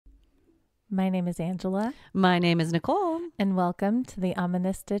My name is Angela. My name is Nicole. And welcome to the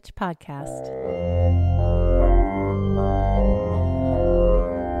Ominous Stitch podcast.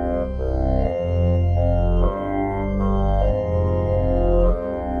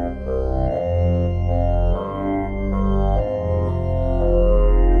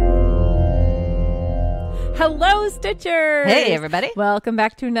 Hello, Stitchers! Hey, everybody. Welcome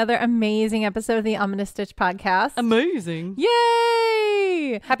back to another amazing episode of the Ominous Stitch podcast. Amazing.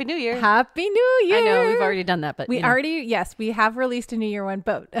 Yay! Happy New Year. Happy New Year! I know, we've already done that, but we have released a New Year one,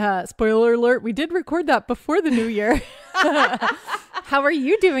 but spoiler alert, we did record that before the New Year. How are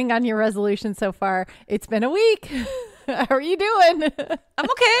you doing on your resolution so far? It's been a week. How are you doing? I'm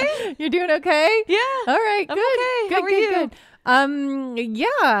okay. You're doing okay? Yeah. All right, I'm good. okay. Good, How are good, you? good.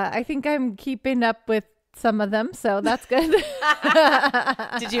 Yeah, I think I'm keeping up with some of them, so that's good.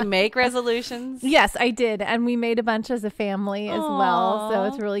 Did you make resolutions? Yes, I did. And we made a bunch as a family as well. So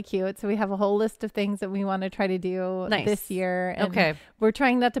it's really cute. So we have a whole list of things that we want to try to do this year. And okay. We're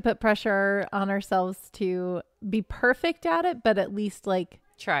trying not to put pressure on ourselves to be perfect at it, but at least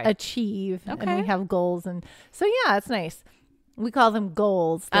achieve. Okay. And we have goals. And so, yeah, it's nice. We call them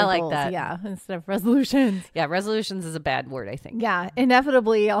goals. I like goals, that. Yeah, instead of resolutions. Yeah, resolutions is a bad word, I think. Yeah,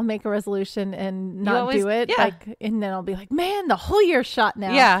 inevitably I'll make a resolution and not do it. Yeah. And then I'll be like, man, the whole year's shot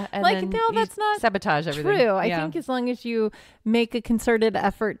now. Yeah. And then no, that's not sabotage everything. true. I think as long as you make a concerted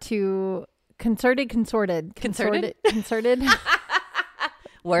effort to concerted.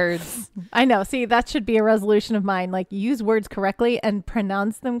 Words. I know. See, that should be a resolution of mine. Like, use words correctly and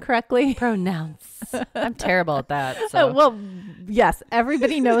pronounce them correctly. Pronounce. I'm terrible at that. So. Well, yes.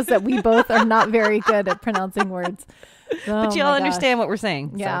 Everybody knows that we both are not very good at pronouncing words. But you all understand what we're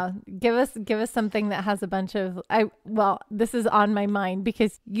saying. Yeah. So. Give us something that has a bunch of this is on my mind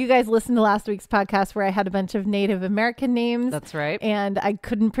because you guys listened to last week's podcast where I had a bunch of Native American names. That's right. And I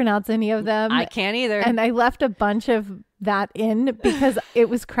couldn't pronounce any of them. I can't either. And I left a bunch of that in because it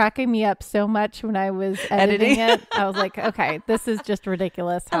was cracking me up so much when I was editing it. I was like, okay, this is just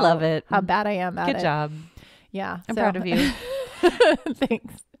ridiculous. I love it. How bad I am at it. Good job. Yeah. I'm proud of you.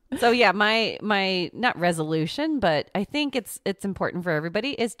 Thanks. So yeah, my not resolution, but I think it's important for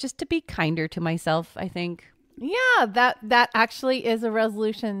everybody is just to be kinder to myself, I think. Yeah, that actually is a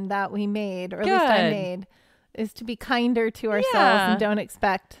resolution that we made, or at least I made, is to be kinder to ourselves and don't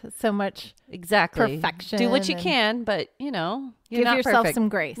expect so much perfection. Do what you can, but you're give not yourself perfect. some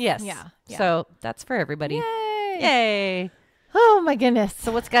grace. Yes. Yeah. So that's for everybody. Yay. Yay. Oh my goodness.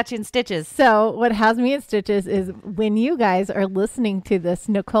 So what's got you in stitches? So what has me in stitches is when you guys are listening to this,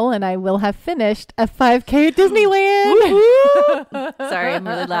 Nicole and I will have finished a 5K at Disneyland. Sorry, I'm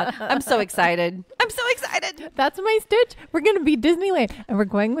really loud. I'm so excited. That's my stitch. We're going to be Disneyland and we're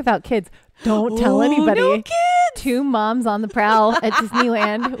going without kids. Don't tell anybody. No kids. 2 moms on the prowl at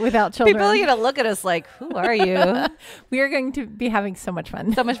Disneyland without children. People are going to look at us like, who are you? We are going to be having so much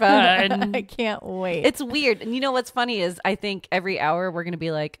fun. So much fun. I can't wait. It's weird. And you know what's funny is I think every hour we're going to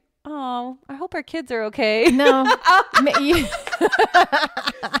be like, oh, I hope our kids are okay. No.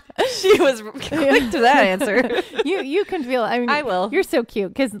 She was quick to that answer. You can feel it. I mean, I will. You're so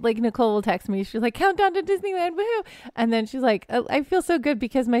cute because like Nicole will text me. She's like, countdown to Disneyland, woohoo! And then she's like, I feel so good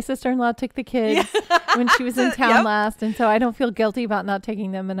because my sister-in-law took the kids when she was in town last, and so I don't feel guilty about not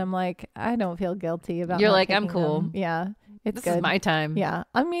taking them. And I'm like, I don't feel guilty about. You're not like, taking I'm cool. them. Yeah. It's this good. is my time. Yeah.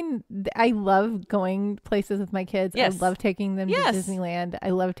 I mean, I love going places with my kids. Yes. I love taking them to Disneyland.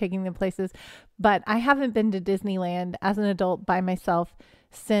 I love taking them places. But I haven't been to Disneyland as an adult by myself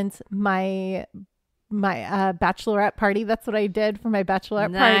since my bachelorette party. That's what I did for my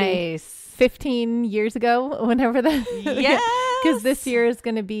bachelorette party 15 years ago, whenever that. Yes. Because this year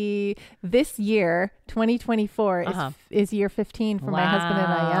 2024 is year 15 for my husband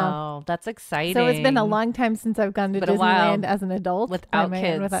and I. Wow, that's exciting. So it's been a long time since I've gone to Disneyland as an adult without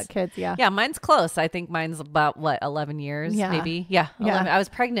kids. Yeah. Yeah, mine's close. I think mine's about 11 years, maybe. Yeah, 11. I was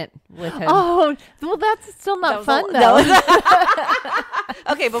pregnant with him. Oh, well, that's still not fun though.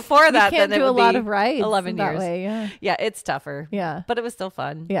 Okay, before that, you can't then do it a would lot be of rides 11 that years. way, yeah, it's tougher. Yeah, but it was still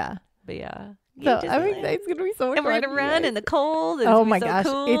fun. Yeah, but yeah. So I mean, it's gonna be so much fun. And we're gonna run in the cold. And oh my gosh,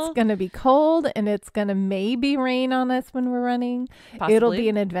 cool. it's gonna be cold, and it's gonna maybe rain on us when we're running. Possibly. It'll be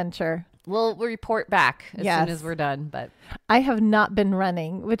an adventure. We'll report back as soon as we're done. But I have not been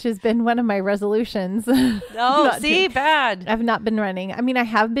running, which has been one of my resolutions. Oh, see, bad. I've not been running. I mean, I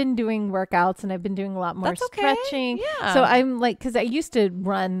have been doing workouts and I've been doing a lot more stretching. Yeah. So I'm like, because I used to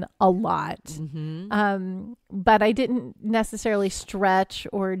run a lot. but I didn't necessarily stretch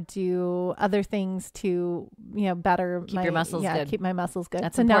or do other things to, better Keep your muscles good. Keep my muscles good.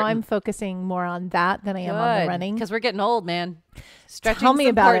 That's so now important. I'm focusing more on that than I am on the running. Because we're getting old, man. Stretching. Tell me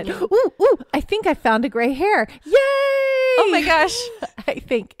about it. Ooh, I think I found a gray hair. Yay! Oh my gosh. I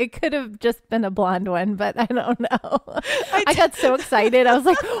think it could have just been a blonde one, but I don't know. I got so excited. I was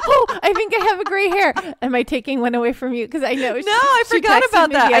like, oh, I think I have a gray hair. Am I taking one away from you? Because I know. I forgot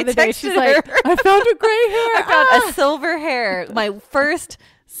about that. I texted her. Like, I found a gray hair. I found a silver hair. My first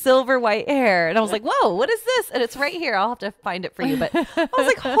silver white hair. And I was like, whoa, what is this? And it's right here. I'll have to find it for you. But I was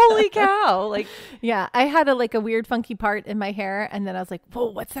like, holy cow. Like, yeah, I had a weird funky part in my hair. And then I was like, whoa,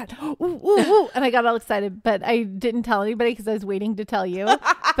 what's that? Ooh, ooh, ooh. And I got all excited, but I didn't tell anybody because I was waiting to tell you.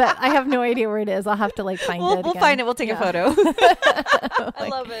 But I have no idea where it is. I'll have to find it. We'll find it. We'll take a photo. I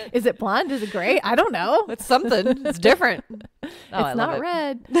love it. Is it blonde? Is it gray? I don't know. It's something. It's different. It's not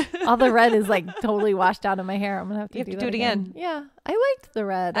red. All the red is totally washed out of my hair. I'm going to have to do it again. Yeah. I liked the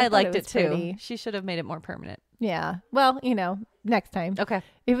red. I liked it too. Pretty. She should have made it more permanent. Yeah. Well, next time. Okay.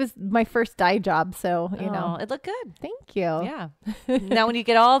 It was my first dye job. So, it looked good. Thank you. Yeah. Now when you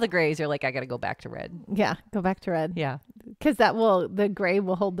get all the grays, you're like, I got to go back to red. Yeah. Go back to red. Yeah. Because the gray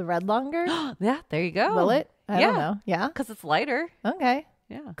will hold the red longer. Yeah. There you go. Will it? I don't know. Yeah. Because it's lighter. Okay.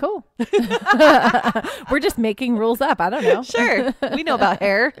 Yeah. Cool. We're just making rules up. I don't know. Sure. We know about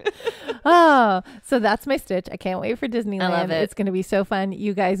hair. Oh, so that's my stitch. I can't wait for Disneyland. I love it. It's going to be so fun.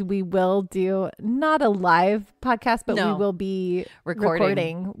 You guys, we will do not a live podcast, but we will be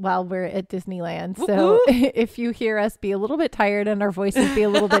recording while we're at Disneyland. So if you hear us be a little bit tired and our voices be a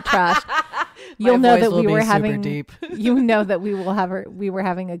little bit trashed, you'll know that we were having deep. You know that we were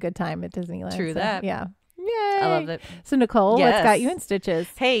having a good time at Disneyland. True that. Yeah. Yay. I love it. So Nicole, what's got you in stitches?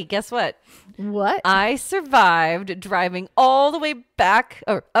 Hey, guess what? What? I survived driving all the way back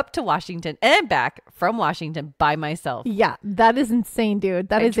or up to Washington and back from Washington by myself. Yeah, that is insane, dude.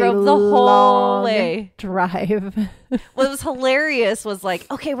 That is drove a the whole long way drive. What was hilarious was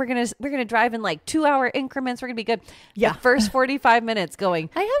okay, we're gonna drive in 2-hour increments. We're gonna be good. Yeah. The first 45 minutes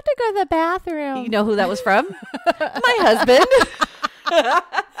going, I have to go to the bathroom. You know who that was from? My husband.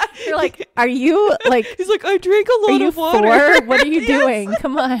 You're like, are you He's like, I drank a lot of water. What are you doing?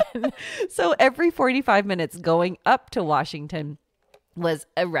 Come on. So every 45 minutes going up to Washington was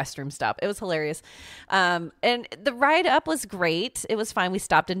a restroom stop. It was hilarious. And the ride up was great. It was fine. We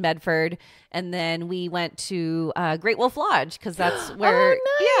stopped in Medford and then we went to Great Wolf Lodge because that's where,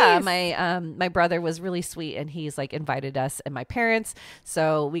 my brother was really sweet and he's invited us and my parents.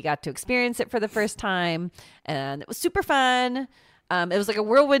 So we got to experience it for the first time and it was super fun. It was a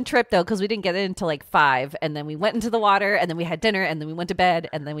whirlwind trip though, because we didn't get in until 5 and then we went into the water and then we had dinner and then we went to bed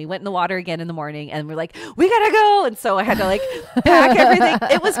and then we went in the water again in the morning and we're like, we gotta go. And so I had to pack everything.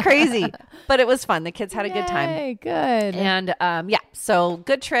 It was crazy, but it was fun. The kids had a good time. Good. And so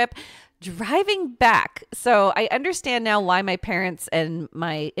good trip. Driving back. So I understand now why my parents and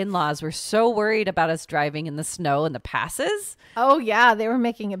my in-laws were so worried about us driving in the snow and the passes. Oh yeah, they were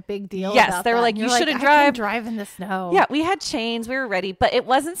making a big deal. Yes, about they were that. like, you shouldn't drive in the snow. Yeah, we had chains. We were ready, but it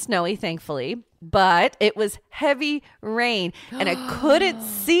wasn't snowy, thankfully. But it was heavy rain and I couldn't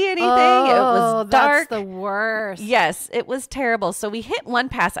see anything. It was dark. That's the worst. Yes, it was terrible. So we hit one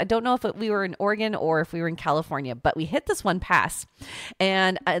pass. I don't know if we were in Oregon or if we were in California, but we hit this one pass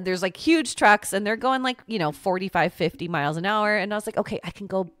and there's huge trucks and they're going 45, 50 miles an hour. And I was like, okay, I can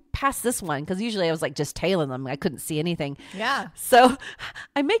go past this one because usually I was just tailing them. I couldn't see anything. Yeah. So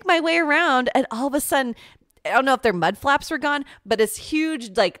I make my way around and all of a sudden, I don't know if their mud flaps were gone, but this huge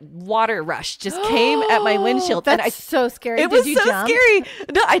water rush just came at my windshield. That's so scary. It was so scary.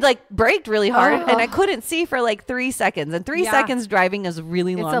 No, I braked really hard and I couldn't see for 3 seconds. And 3 seconds driving is a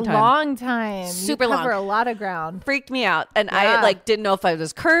really long time. It's a long time. Super long. Cover long. a lot of ground. Freaked me out. And I didn't know if I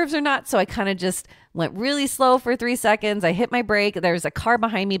was curves or not. So I kind of just went really slow for 3 seconds. I hit my brake. There was a car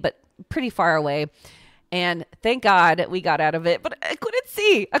behind me, but pretty far away. And thank God we got out of it, but I couldn't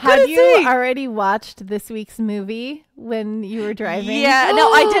see. Had you already watched this week's movie when you were driving? Yeah, no,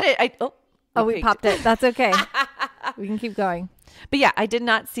 I didn't. We popped it. That's okay. We can keep going. But yeah, I did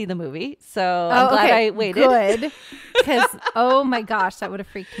not see the movie, so I'm glad I waited. Good, because oh my gosh, that would have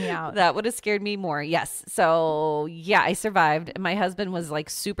freaked me out. That would have scared me more. Yes. So yeah, I survived. My husband was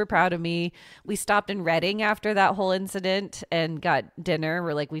super proud of me. We stopped in Reading after that whole incident and got dinner.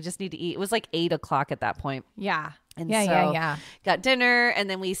 We're we just need to eat. It was 8 o'clock at that point. Yeah. And yeah. Got dinner and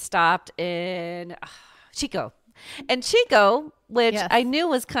then we stopped in Chico. And Chico, which I knew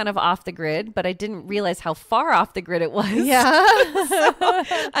was kind of off the grid, but I didn't realize how far off the grid it was. Yeah. So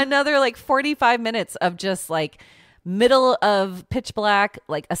another 45 minutes of just middle of pitch black,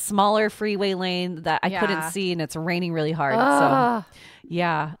 like a smaller freeway lane that I Yeah. couldn't see, and it's raining really hard. Ah. So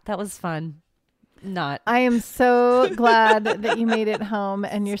yeah, that was fun. Not. I am so glad that you made it home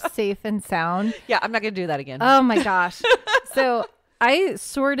and you're safe and sound. Yeah, I'm not going to do that again. Oh my gosh. So I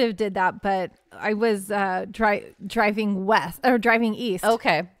sort of did that, but I was driving west or driving east.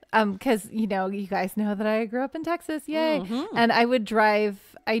 Okay. Because, you guys know that I grew up in Texas. Yay. Mm-hmm. And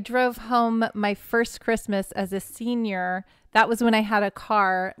I drove home my first Christmas as a senior. That was when I had a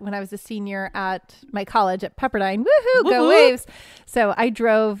car when I was a senior at my college at Pepperdine. Woohoo, go Woo-hoo. Waves. So I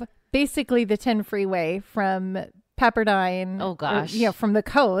drove basically the 10 freeway from Pepperdine. Oh, gosh. From the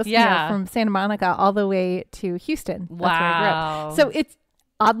coast, Yeah. from Santa Monica all the way to Houston. That's where I grew Wow. up. So it's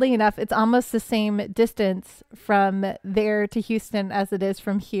oddly enough, it's almost the same distance from there to Houston as it is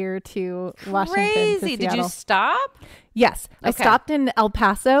from here to Washington. To Crazy. Did you Seattle. stop? Yes. I Okay. stopped in El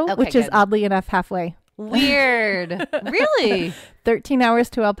Paso, Okay, which is good. oddly enough halfway. Weird. Really? 13 hours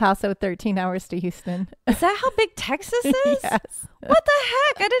to El Paso, 13 hours to Houston. Is that how big Texas is? Yes. What the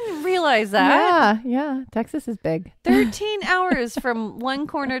heck? I didn't realize that. Yeah. Texas is big. 13 hours from one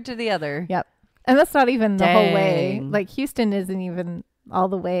corner to the other. Yep. And that's not even the whole way. Dang. Like Houston isn't even all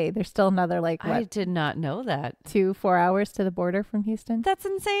the way. There's still another I did not know that. 4 hours to the border from Houston. That's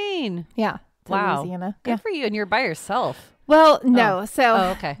insane. Yeah. To Wow. Louisiana. Good Yeah. for you. And you're by yourself. Well, no. So Oh,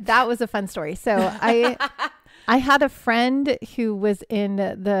 okay. that was a fun story. So I had a friend who was in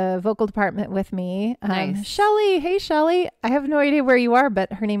the vocal department with me. Nice. Shelly. Hey, Shelly. I have no idea where you are,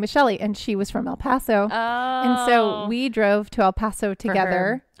 but her name is Shelly, and she was from El Paso. Oh. And so we drove to El Paso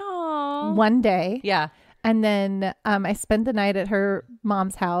together Oh. one day. Yeah. And then I spent the night at her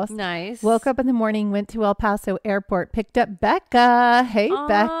mom's house. Nice. Woke up in the morning, went to El Paso Airport, picked up Becca. Hey, Oh,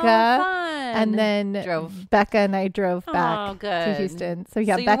 Becca. fun. And then drove. Becca and I drove back Oh, good. to Houston. So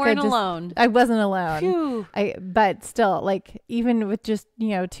yeah, So you Becca weren't just, alone. I wasn't alone. Phew. But still, like even with just,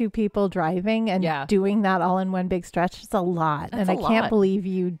 two people driving and Yeah. doing that all in one big stretch, it's a lot. That's and a I can't lot. believe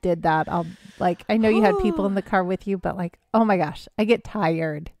you did that. I know you had people in the car with you, but like, oh my gosh, I get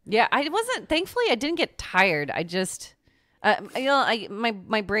tired. Yeah, thankfully I didn't get tired. I just,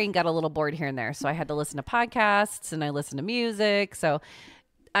 my brain got a little bored here and there. So I had to listen to podcasts and I listened to music. So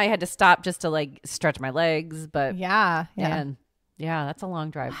I had to stop just to like stretch my legs. But Yeah. man, yeah, that's a long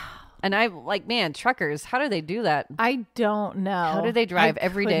drive. And I man, truckers, how do they do that? I don't know. How do they drive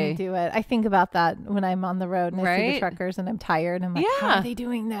every day? Do it. I think about that when I'm on the road and I see the Right? truckers and I'm tired. I'm like, how Yeah. are they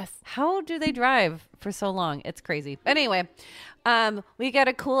doing this? How do they drive for so long? It's crazy. Anyway, we got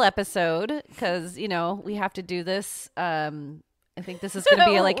a cool episode because, we have to do this. I think this is going to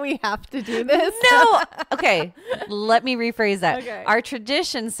be like, we have to do this. no. Okay. Let me rephrase that. Okay. Our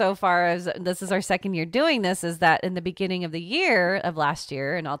tradition so far, as this is our second year doing this, is that in the beginning of the year of last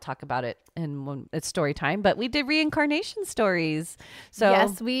year, and I'll talk about it when it's story time, but we did reincarnation stories. So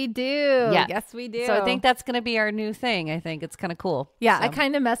yes, we do. Yeah. Yes, we do. So I think that's going to be our new thing. I think it's kind of cool. Yeah, So- I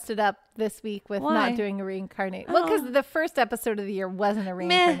kind of messed it up this week with Why? not doing a reincarnation. Well, because the first episode of the year wasn't a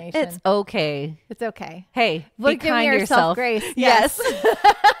reincarnation. It's okay. It's okay. Hey, We'll be give kind to yourself yourself. grace. Yes.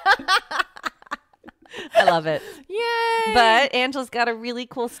 I love it. Yay! But Angela's got a really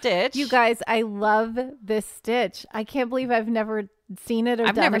cool stitch. You guys, I love this stitch. I can't believe I've never seen it or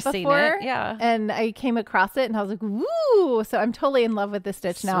I've done never it seen before. it, yeah. And I came across it and I was like, woo! So I'm totally in love with this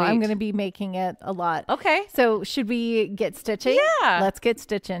stitch now. I'm Sweet. going to be making it a lot. Okay. So should we get stitching? Yeah. Let's get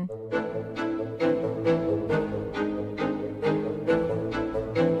stitching.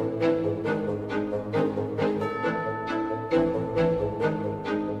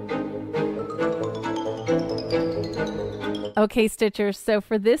 Okay, Stitchers. So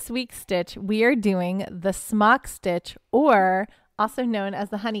for this week's stitch, we are doing the smock stitch, or also known as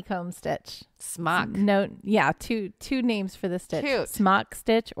the honeycomb stitch. Smock. No, yeah, two names for the stitch. Cute. Smock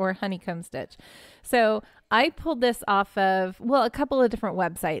stitch or honeycomb stitch. So I pulled this off of, a couple of different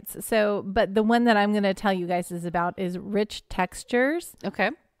websites. So, but the one that I'm going to tell you guys is about is Rich Textures.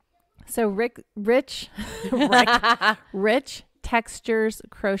 Okay. So Rich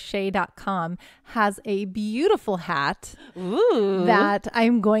texturescrochet.com has a beautiful hat Ooh. that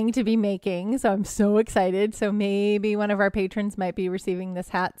I'm going to be making. So I'm so excited. So maybe one of our patrons might be receiving this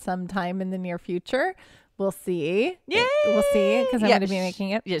hat sometime in the near future. We'll see. Yay! We'll see, because I'm Yeah, going to be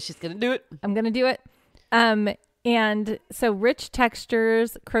making it. Yeah, she's going to do it. I'm going to do it. And so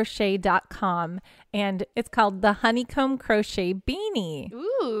richtexturescrochet.com, and it's called the Honeycomb Crochet Beanie.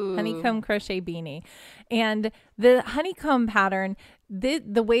 Ooh. Honeycomb Crochet Beanie. And the honeycomb pattern,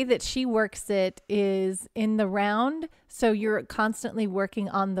 the way that she works it is in the round. So you're constantly working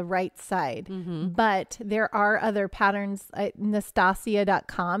on the right side. But there are other patterns.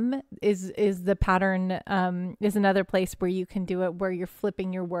 Nastasia.com is the pattern, is another place where you can do it, where you're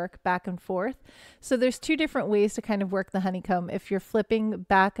flipping your work back and forth. So there's two different ways to kind of work the honeycomb. If you're flipping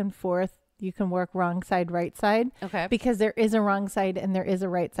back and forth, you can work wrong side, right side. Okay. Because there is a wrong side and there is a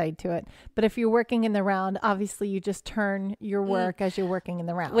right side to it. But if you're working in the round, obviously you just turn your work as you're working in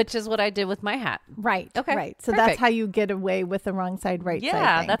the round. Which is what I did with my hat. Right. Okay. Right. So Perfect. that's how you get away with the wrong side, right side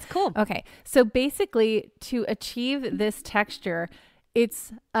Yeah, thing. that's cool. Okay. So basically to achieve this texture,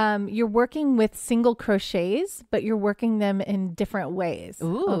 it's you're working with single crochets, but you're working them in different ways.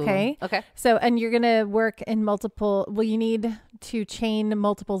 Ooh. Okay. Okay. So, and you're going to work in multiple, well, you need to chain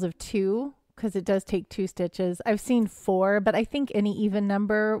multiples of 2 because it does take 2 stitches. I've seen 4, but I think any even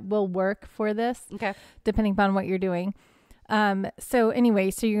number will work for this. Okay. Depending upon what you're doing. So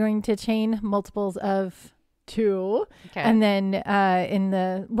anyway, so you're going to chain multiples of 2. Okay. And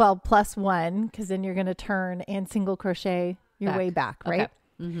then plus 1, because then you're going to turn and single crochet your way back, right?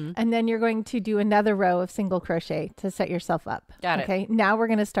 Okay. And then you're going to do another row of single crochet to set yourself up. Got it. Okay. Now we're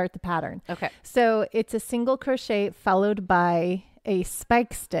going to start the pattern. Okay. So it's a single crochet followed by a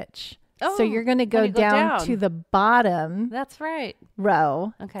spike stitch. Oh, so you're going to go down to the bottom That's right.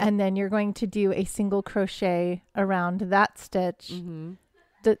 row. Okay. And then you're going to do a single crochet around that stitch.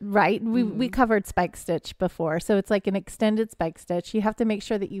 We covered spike stitch before. So it's like an extended spike stitch. You have to make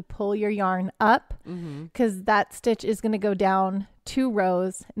sure that you pull your yarn up because that stitch is going to go down 2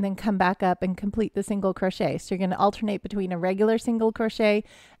 rows and then come back up and complete the single crochet. So you're going to alternate between a regular single crochet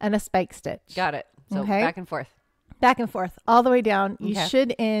and a spike stitch. Got it. So back and forth. Back and forth all the way down. You Okay.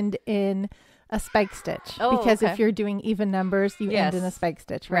 should end in a spike stitch because if you're doing even numbers, you end in a spike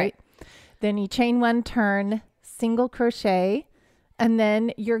stitch, right? Then you chain 1, turn, single crochet, and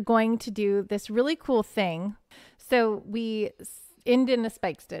then you're going to do this really cool thing. So we end in a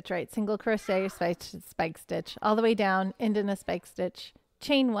spike stitch, right? Single crochet, spike stitch, all the way down, end in a spike stitch,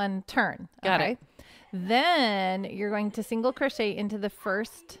 chain 1, turn. Got it. Then you're going to single crochet into the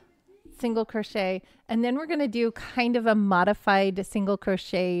first single crochet, and then we're going to do kind of a modified single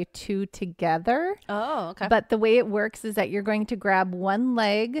crochet 2 together. Oh, okay. But the way it works is that you're going to grab one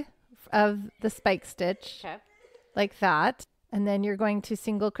leg of the spike stitch like that, and then you're going to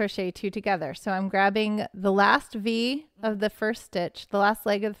single crochet 2 together. So I'm grabbing the last V of the first stitch, the last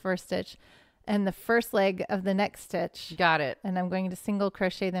leg of the first stitch, and the first leg of the next stitch. Got it. And I'm going to single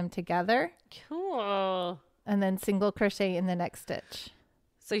crochet them together. Cool. And then single crochet in the next stitch.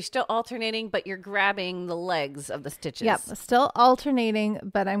 So you're still alternating, but you're grabbing the legs of the stitches. Yep, still alternating,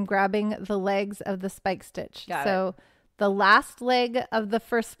 but I'm grabbing the legs of the spike stitch. So the last leg of the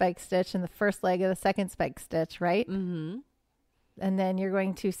first spike stitch and the first leg of the second spike stitch, right? And then you're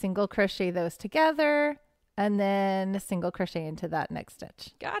going to single crochet those together and then single crochet into that next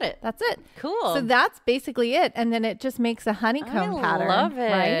stitch. Got it. That's it. Cool. So that's basically it. And then it just makes a honeycomb pattern. I love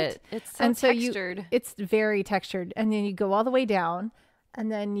it. Right? It's so textured. It's very textured. And then you go all the way down. And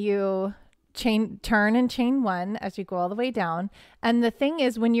then you turn and chain 1 as you go all the way down. And the thing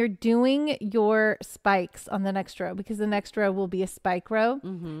is, when you're doing your spikes on the next row, because the next row will be a spike row,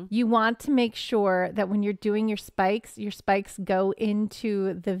 you want to make sure that when you're doing your spikes go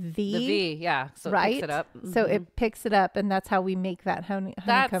into the V. The V, yeah. So right? it picks it up. So it picks it up, and that's how we make that honeycomb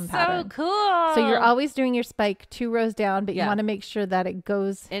pattern. That's so cool. So you're always doing your spike 2 rows down, but you want to make sure that it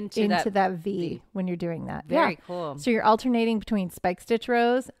goes into that V when you're doing that. Very cool. So you're alternating between spike stitch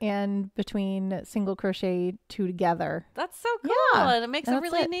rows and between single crochet 2 together. That's so cool. Yeah, and it makes a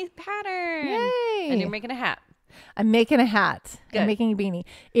really neat pattern. Yay. And you're making a hat. I'm making a hat. Good. I'm making a beanie.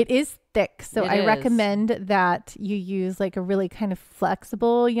 It is thick, so I is. recommend that you use like a really kind of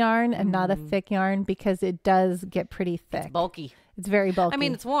flexible yarn and not a thick yarn because it does get pretty thick. It's bulky. It's very bulky. I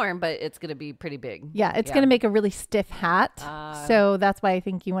mean, it's warm, but it's going to be pretty big. Yeah, it's going to make a really stiff hat. So that's why I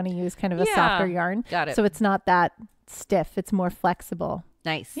think you want to use kind of a softer yarn. Got it. So it's not that stiff. It's more flexible.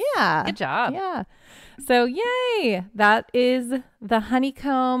 Nice. Yeah. Good job. Yeah. So yay. That is the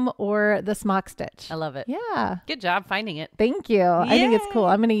honeycomb or the smock stitch. I love it. Yeah. Good job finding it. Thank you. I think it's cool.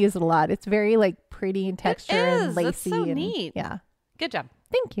 I'm going to use it a lot. It's very like pretty in texture and lacy. That's so and, neat. Yeah. Good job.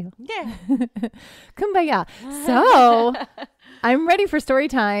 Thank you. Yeah. Kumbaya. So I'm ready for story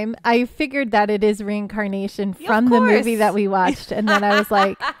time. I figured that it is Reincarnation from the movie that we watched. And then I was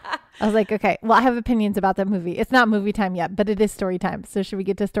like, okay, well, I have opinions about that movie. It's not movie time yet, but it is story time. So should we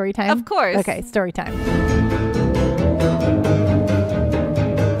get to story time? Of course. Okay, story time.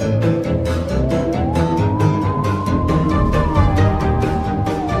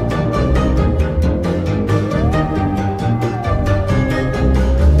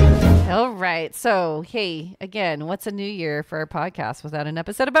 right. So, hey, again, what's a new year for our podcast without an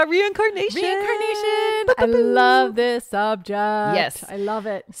episode about reincarnation? Reincarnation. I love this subject. Yes. I love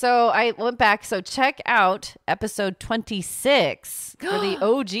it. So I went back. So check out episode 26 for the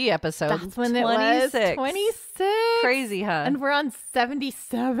OG episode. That's when it was 26. Crazy, huh? And we're on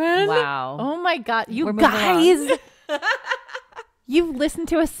 77. Wow. Oh my God. You We're moving guys. You've listened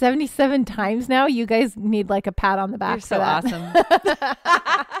to us 77 times now. You guys need like a pat on the back. You're so that. awesome.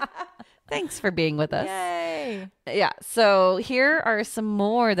 Thanks for being with us. Yay. Yeah. So here are some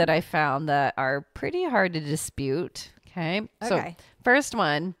more that I found that are pretty hard to dispute. Okay. So first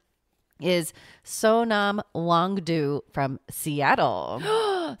one is Sonam Wangdu from Seattle.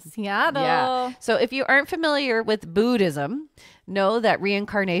 Seattle. Yeah. So if you aren't familiar with Buddhism, know that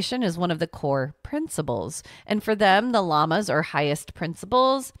reincarnation is one of the core principles. And for them, the lamas are highest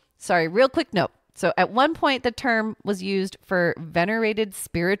principles. Sorry, real quick note. So at one point, the term was used for venerated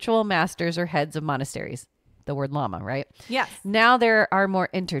spiritual masters or heads of monasteries. The word lama, right? Yes. Now there are more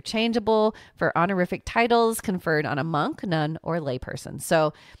interchangeable for honorific titles conferred on a monk, nun, or layperson.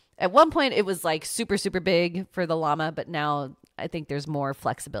 So at one point, it was like super, super big for the lama, but now I think there's more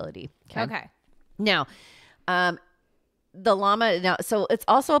flexibility. Okay. Now, the lama, so it's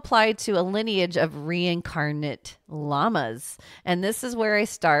also applied to a lineage of reincarnate lamas. And this is where I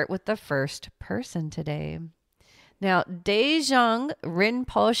start with the first person today. Now, Daejung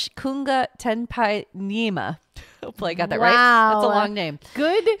Rinpoche Kunga Tenpai Nyima. Hopefully I got that right. That's a long name.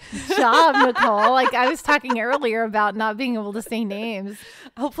 Good job, Nicole. Like I was talking earlier about not being able to say names.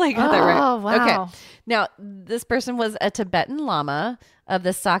 Hopefully I got that right. Oh, wow. Okay. Now, this person was a Tibetan Lama of the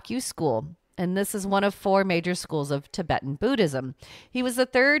Sakyu school. And this is one of 4 major schools of Tibetan Buddhism. He was the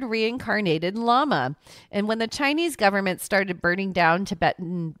 3rd reincarnated Lama. And when the Chinese government started burning down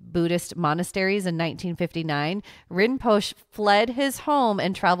Tibetan Buddhist monasteries in 1959, Rinpoche fled his home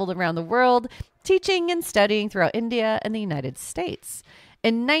and traveled around the world, teaching and studying throughout India and the United States.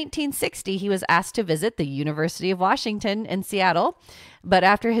 In 1960, he was asked to visit the University of Washington in Seattle. But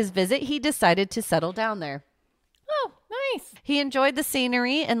after his visit, he decided to settle down there. Oh, nice. He enjoyed the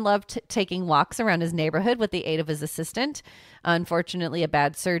scenery and loved taking walks around his neighborhood with the aid of his assistant. Unfortunately, a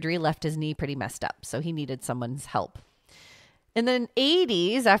bad surgery left his knee pretty messed up, so he needed someone's help. In the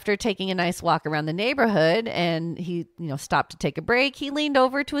 80s, after taking a nice walk around the neighborhood and he, stopped to take a break, he leaned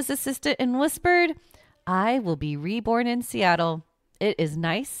over to his assistant and whispered, "I will be reborn in Seattle. It is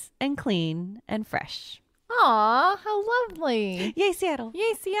nice and clean and fresh." Aw, how lovely. Yay, Seattle.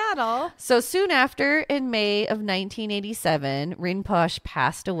 Yay, Seattle. So soon after, in May of 1987, Rinpoche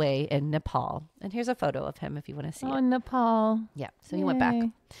passed away in Nepal. And here's a photo of him if you want to see it. Nepal. Yeah, so he went back.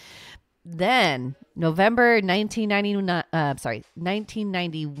 Then, November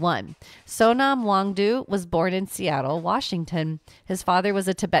 1991, Sonam Wangdu was born in Seattle, Washington. His father was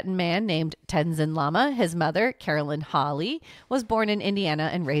a Tibetan man named Tenzin Lama. His mother, Carolyn Hawley, was born in Indiana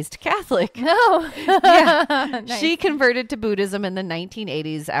and raised Catholic. Oh, yeah. Nice. She converted to Buddhism in the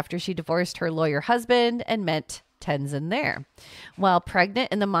 1980s after she divorced her lawyer husband and met Tenzin there. While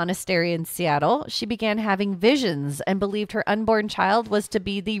pregnant in the monastery in Seattle, she began having visions and believed her unborn child was to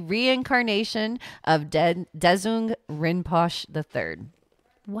be the reincarnation of Dezung Rinpoche III.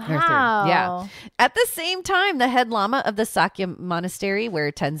 Wow. Yeah. At the same time, the head lama of the Sakya monastery,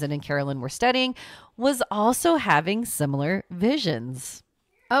 where Tenzin and Carolyn were studying, was also having similar visions.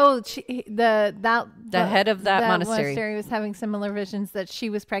 Oh, the head of that monastery was having similar visions that she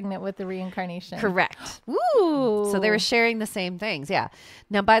was pregnant with the reincarnation. Correct. Ooh. So they were sharing the same things. Yeah.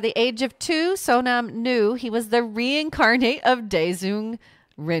 Now, by the age of 2, Sonam knew he was the reincarnate of Dezung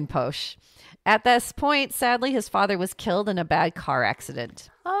Rinpoche. At this point, sadly, his father was killed in a bad car accident.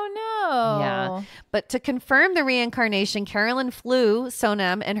 Oh, no. Yeah. But to confirm the reincarnation, Carolyn flew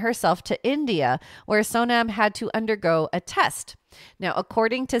Sonam and herself to India, where Sonam had to undergo a test. Now,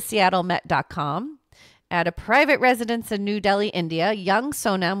 according to SeattleMet.com, at a private residence in New Delhi, India, young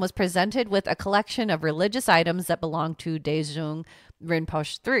Sonam was presented with a collection of religious items that belonged to Dezung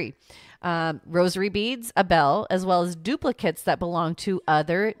Rinpoche III. Rosary beads, a bell, as well as duplicates that belonged to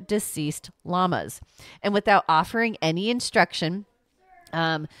other deceased lamas. And without offering any instruction,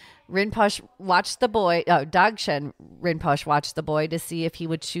 Rinpoche watched the boy, Dagshen Rinpoche watched the boy to see if he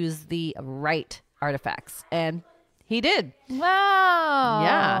would choose the right artifacts. And he did. Wow.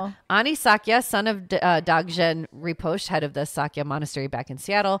 Yeah. Ani Sakya, son of Dagshen Rinpoche, head of the Sakya monastery back in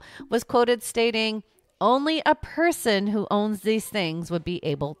Seattle, was quoted stating, "Only a person who owns these things would be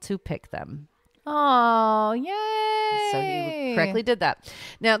able to pick them." Oh, yay. So he correctly did that.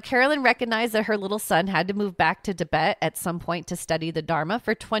 Now, Carolyn recognized that her little son had to move back to Tibet at some point to study the Dharma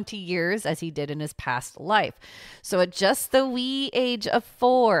for 20 years, as he did in his past life. So at just the wee age of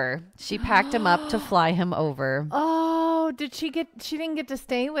 4, she packed him up to fly him over. Oh, she didn't get to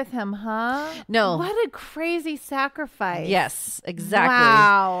stay with him, huh? No. What a crazy sacrifice. Yes, exactly.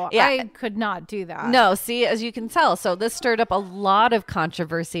 Wow. Yeah. I could not do that. No, see, as you can tell. So this stirred up a lot of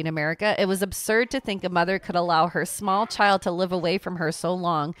controversy in America. It was absurd to think a mother could allow her small child to live away from her so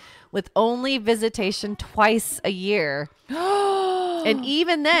long with only visitation twice a year. And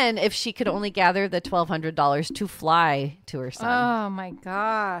even then, if she could only gather the $1,200 to fly to her son. Oh my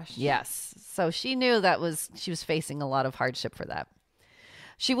gosh. Yes. So she knew she was facing a lot of hardship for that.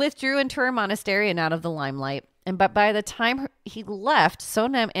 She withdrew into her monastery and out of the limelight. But by the time he left,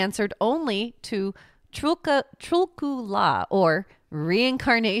 Sonam answered only to Trulkula, or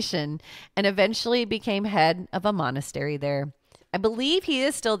Reincarnation, and eventually became head of a monastery there. I believe he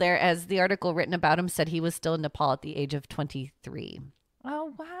is still there, as the article written about him said he was still in Nepal at the age of 23.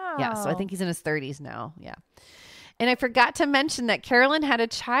 Oh, wow. Yeah, so I think he's in his 30s now. Yeah. And I forgot to mention that Carolyn had a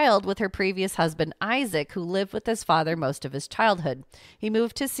child with her previous husband, Isaac, who lived with his father most of his childhood. He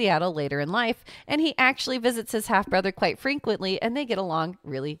moved to Seattle later in life, and he actually visits his half-brother quite frequently, and they get along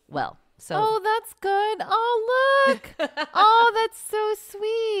really well. So, oh, that's good. Oh, look. Oh, that's so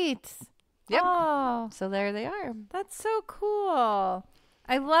sweet. Yep. Oh, so there they are. that's so cool.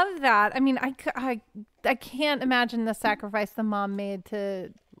 I love that. I mean, I can't imagine the sacrifice the mom made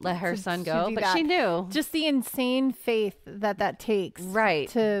to Let her son go, do but that. she knew. Just the insane faith that takes, Right.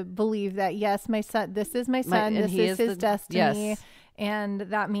 to believe that, yes, my son, this is my son, and this he is his destiny. Yes. And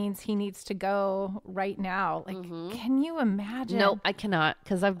that means he needs to go right now. Like, can you imagine? No, I cannot,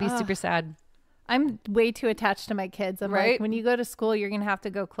 because I'd be super sad. I'm way too attached to my kids. I'm Right? like, when you go to school, you're going to have to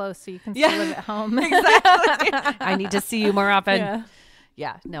go close so you can still live at home. Exactly. I need to see you more often. Yeah.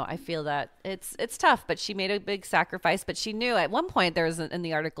 Yeah, no, I feel that it's tough, but she made a big sacrifice. But she knew at one point, there was in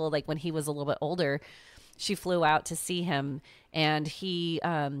the article, like when he was a little bit older, she flew out to see him, and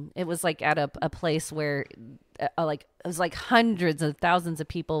it was like at a place where like it was like hundreds of thousands of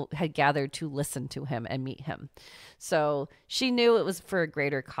people had gathered to listen to him and meet him. So she knew it was for a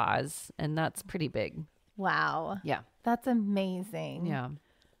greater cause, and that's pretty big. Wow. Yeah. That's amazing. Yeah.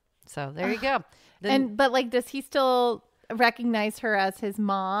 So there you go. But like, does he still recognize her as his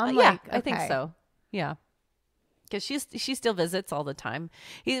mom? Yeah, Like, I think okay. so. Yeah. Because she still visits all the time.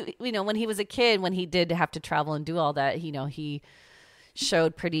 He, when he was a kid, when he did have to travel and do all that, he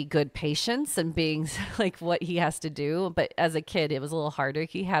showed pretty good patience and being like what he has to do. But as a kid, it was a little harder.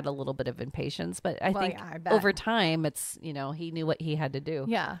 He had a little bit of impatience, but I think yeah, I bet. over time, it's, he knew what he had to do.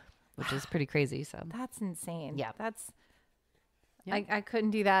 Yeah. Which is pretty crazy. So That's insane. Yeah. That's, Yeah. I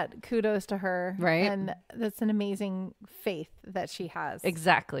couldn't do that. Kudos to her. Right. And that's an amazing faith that she has.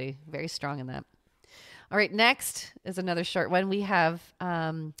 exactly. Very strong in that. All right, next is another short one. We have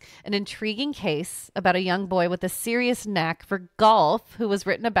an intriguing case about a young boy with a serious knack for golf who was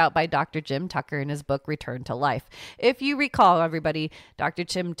written about by Dr. Jim Tucker in his book, Return to Life. If you recall, everybody, Dr.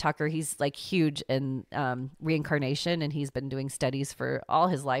 Jim Tucker, he's like huge in reincarnation, and he's been doing studies for all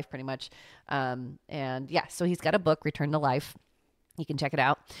his life pretty much. And yeah, so he's got a book, Return to Life. You can check it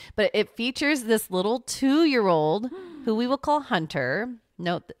out. But it features this little 2-year-old who we will call Hunter.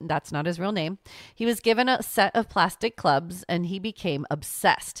 No, that's not his real name. He was given a set of plastic clubs and he became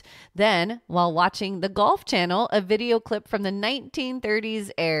obsessed. Then, while watching the Golf Channel, a video clip from the 1930s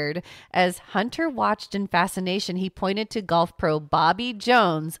aired. As Hunter watched in fascination, he pointed to golf pro Bobby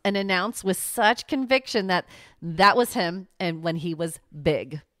Jones and announced with such conviction that was him, and when he was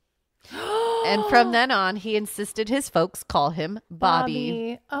big. And from then on, he insisted his folks call him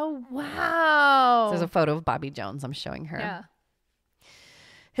Bobby. Oh, wow. There's a photo of Bobby Jones I'm showing her. Yeah.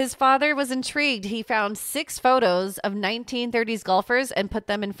 His father was intrigued. He found 6 photos of 1930s golfers and put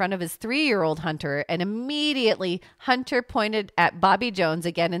them in front of his 3-year-old Hunter. And immediately, Hunter pointed at Bobby Jones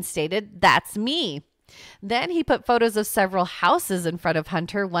again and stated, "That's me." Then he put photos of several houses in front of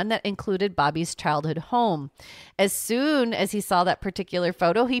Hunter, one that included Bobby's childhood home. As soon as he saw that particular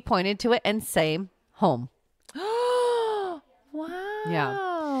photo, he pointed to it and said, "Home." Wow.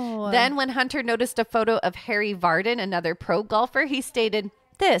 Yeah. Then when Hunter noticed a photo of Harry Vardon, another pro golfer, he stated,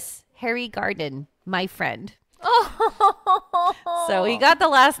 "This, Harry Garden, my friend." So he got the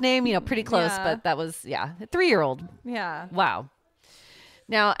last name, pretty close, Yeah. but that was, a 3-year-old. Yeah. Wow.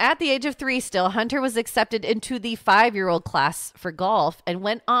 Now, at the age of 3 still, Hunter was accepted into the 5-year-old class for golf and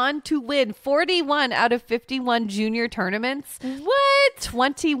went on to win 41 out of 51 junior tournaments. What?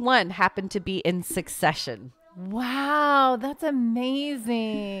 21 happened to be in succession. Wow, that's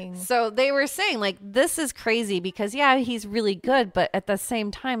amazing. So they were saying, like, this is crazy because, yeah, he's really good. But at the same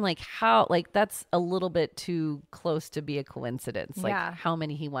time, like, how, like, that's a little bit too close to be a coincidence. Like, how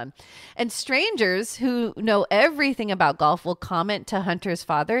many he won. And strangers who know everything about golf will comment to Hunter's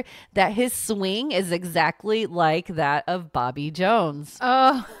father that his swing is exactly like that of Bobby Jones.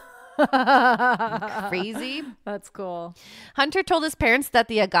 Oh, crazy. That's cool. Hunter told his parents that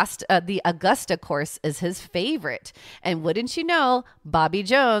the Augusta course is his favorite. And wouldn't you know, Bobby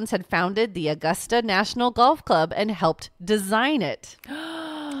Jones had founded the Augusta National Golf Club and helped design it.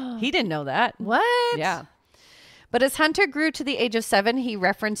 He didn't know that. What? Yeah. But as Hunter grew to the age of 7, he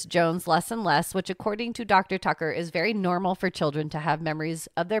referenced Jones less and less, which according to Dr. Tucker is very normal for children to have memories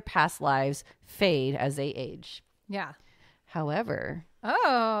of their past lives fade as they age. Yeah. However,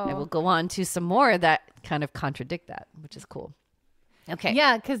 I will go on to some more that kind of contradict that, which is cool. Okay.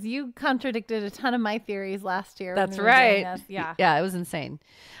 Yeah, because you contradicted a ton of my theories last year. That's when we were doing right. this. Yeah. Yeah, it was insane.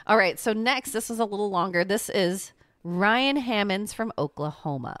 All right. So next, this is a little longer. This is Ryan Hammonds from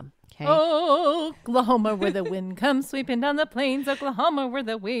Oklahoma. Okay. Oklahoma, where the wind comes sweeping down the plains. Oklahoma, where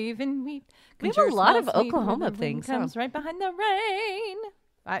the wave and wheat. We have a lot of Oklahoma things. Comes right behind the rain.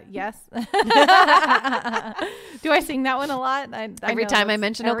 Yes. Do I sing that one a lot? Every time I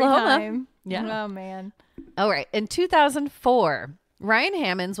mention Oklahoma. Time. Yeah. Oh, man. All right. In 2004, Ryan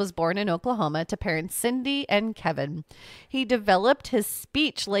Hammonds was born in Oklahoma to parents Cindy and Kevin. He developed his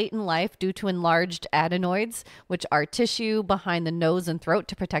speech late in life due to enlarged adenoids, which are tissue behind the nose and throat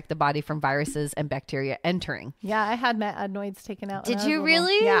to protect the body from viruses and bacteria entering. Yeah, I had my adenoids taken out. Did you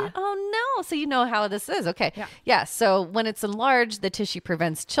really? Yeah. Oh, no. So you know how this is. Okay. Yeah. So when it's enlarged, the tissue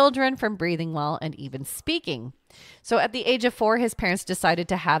prevents children from breathing well and even speaking. So at the age of 4, his parents decided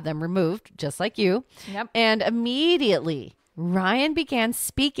to have them removed, just like you. Yep. And immediately, Ryan began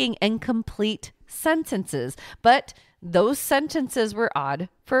speaking in complete sentences. But those sentences were odd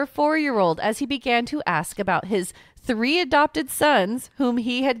for a 4-year-old as he began to ask about his 3 adopted sons whom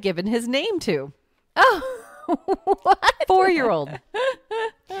he had given his name to. Oh, what? 4-year-old.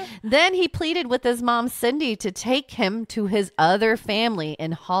 Then he pleaded with his mom, Cindy, to take him to his other family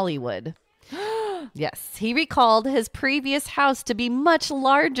in Hollywood. Yes, he recalled his previous house to be much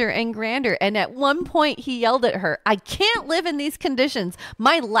larger and grander. And at one point he yelled at her, "I can't live in these conditions.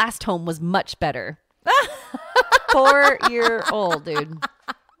 My last home was much better." 4-year-old, dude. Isn't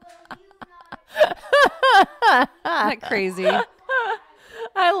that crazy?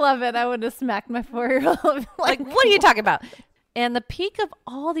 I love it. I would have smacked my 4-year-old. Like, what are you talking about? And the peak of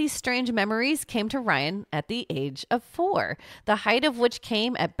all these strange memories came to Ryan at the age of 4, the height of which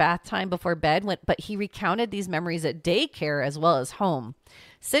came at bath time before bed, but he recounted these memories at daycare as well as home.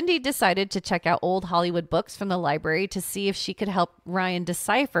 Cindy decided to check out old Hollywood books from the library to see if she could help Ryan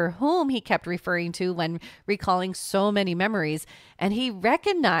decipher whom he kept referring to when recalling so many memories. And he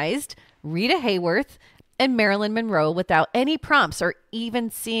recognized Rita Hayworth and Marilyn Monroe without any prompts or even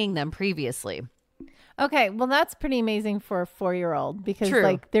seeing them previously. Okay, well, that's pretty amazing for a 4-year-old because, True.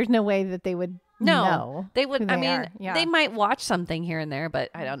 like, there's no way that they would know. They would. who I they mean, are. Yeah. they might watch something here and there,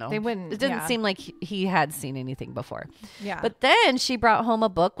 but I don't know. They wouldn't. It didn't yeah. seem like he had seen anything before. Yeah. But then she brought home a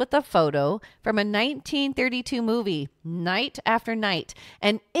book with a photo from a 1932 movie, Night After Night,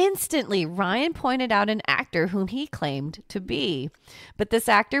 and instantly Ryan pointed out an actor whom he claimed to be. But this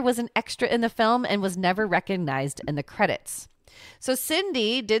actor was an extra in the film and was never recognized in the credits. So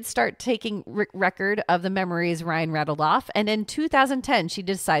Cindy did start taking record of the memories Ryan rattled off, and in 2010, she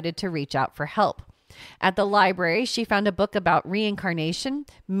decided to reach out for help. At the library, she found a book about reincarnation,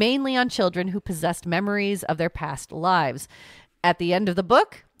 mainly on children who possessed memories of their past lives. At the end of the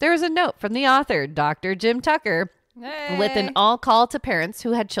book, there is a note from the author, Dr. Jim Tucker, with an all call to parents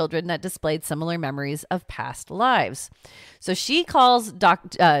who had children that displayed similar memories of past lives. So she calls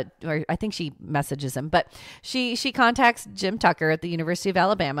or I think she messages him, but she contacts Jim Tucker at the University of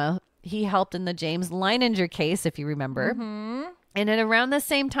Alabama. He helped in the James Leininger case, if you remember. Mm-hmm. And at around the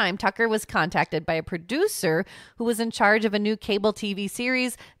same time, Tucker was contacted by a producer who was in charge of a new cable TV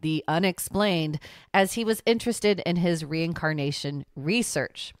series, The Unexplained, as he was interested in his reincarnation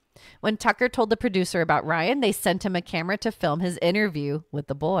research. When Tucker told the producer about Ryan, they sent him a camera to film his interview with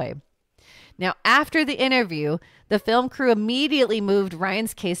the boy. Now, after the interview, the film crew immediately moved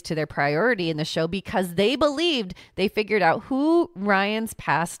Ryan's case to their priority in the show because they believed they figured out who Ryan's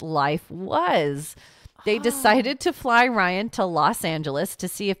past life was. They decided to fly Ryan to Los Angeles to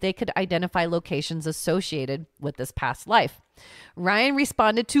see if they could identify locations associated with this past life. Ryan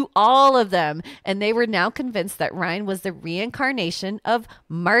responded to all of them, and they were now convinced that Ryan was the reincarnation of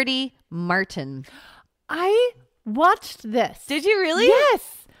Marty Martin. I watched this. Did you really?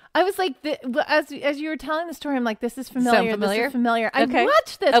 Yes. I was like, as you were telling the story, I'm like, this is familiar. familiar? This is familiar. Okay. I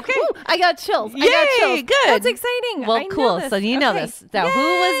watched this. Okay. Ooh, I got chills. Yay, I got chills. good. That's exciting. Well, I know cool. this. So you know Okay. this. Now, who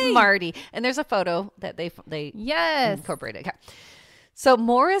was Marty? And there's a photo that they Yes. incorporated. Okay. So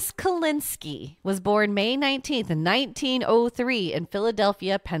Morris Kalinsky was born May 19th, 1903 in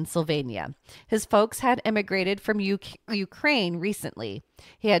Philadelphia, Pennsylvania. His folks had immigrated from Ukraine recently.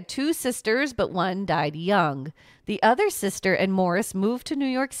 He had 2 sisters, but one died young. The other sister and Morris moved to New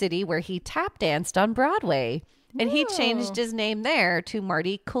York City, where he tap danced on Broadway. And he changed his name there to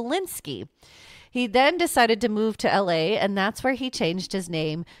Marty Kalinsky. He then decided to move to LA, and that's where he changed his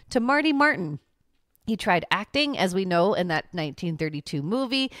name to Marty Martin. He tried acting, as we know, in that 1932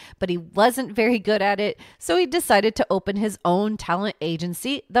 movie, but he wasn't very good at it, so he decided to open his own talent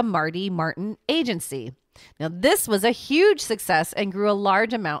agency, the Marty Martin Agency. Now, this was a huge success and grew a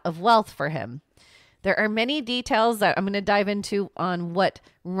large amount of wealth for him. There are many details that I'm going to dive into on what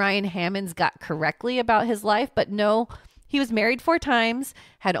Ryan Hammonds got correctly about his life, but no, he was married 4 times,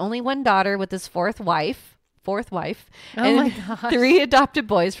 had only 1 daughter with his fourth wife, and my gosh. 3 adopted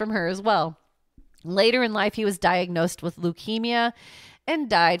boys from her as well. Later in life, he was diagnosed with leukemia and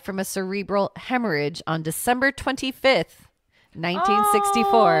died from a cerebral hemorrhage on December 25th,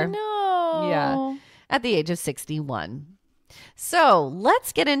 1964. Oh, no. Yeah, at the age of 61. So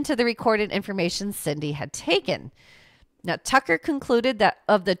let's get into the recorded information Cindy had taken. Now, Tucker concluded that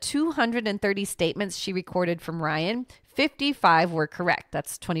of the 230 statements she recorded from Ryan, 55 were correct.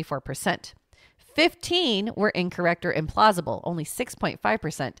 That's 24%. 15 were incorrect or implausible, only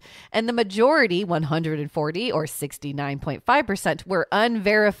 6.5%. And the majority, 140 or 69.5%, were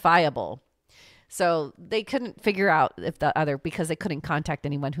unverifiable. So they couldn't figure out if because they couldn't contact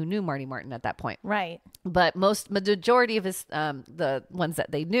anyone who knew Marty Martin at that point. Right. But majority of his, the ones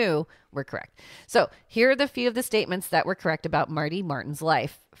that they knew were correct. So here are the few of the statements that were correct about Marty Martin's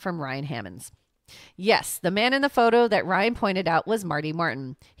life from Ryan Hammonds. Yes, the man in the photo that Ryan pointed out was Marty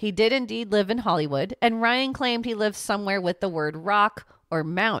Martin. He did indeed live in Hollywood, and Ryan claimed he lived somewhere with the word rock or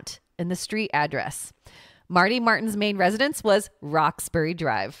mount in the street address. Marty Martin's main residence was Roxbury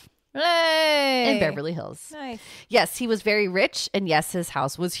Drive. Hey. In Beverly Hills. Nice. Yes, he was very rich, and yes, his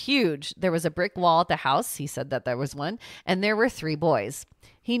house was huge. There was a brick wall at the house. He said that there was one, and there were 3 boys.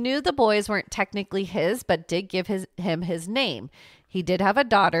 He knew the boys weren't technically his, but did give him his name. He did have a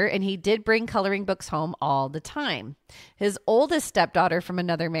daughter, and he did bring coloring books home all the time. His oldest stepdaughter from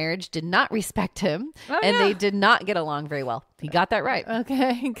another marriage did not respect him, they did not get along very well. He got that right.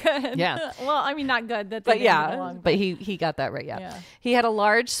 Okay, good. Yeah. Well, I mean, not good that they didn't get along. But he got that right. Yeah. He had a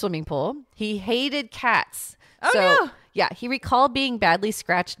large swimming pool. He hated cats. Oh, no. Yeah, he recalled being badly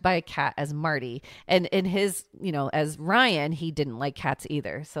scratched by a cat as Marty. And in his, as Ryan, he didn't like cats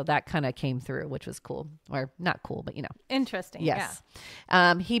either. So that kind of came through, which was cool. Or not cool, but Interesting. Yes.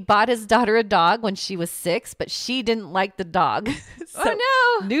 Yeah. He bought his daughter a dog when she was 6, but she didn't like the dog.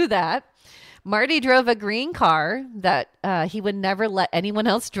 Oh, no. Knew that. Marty drove a green car that he would never let anyone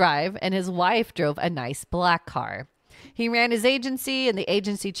else drive. And his wife drove a nice black car. He ran his agency, and the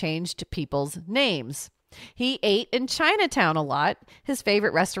agency changed people's names. He ate in Chinatown a lot. His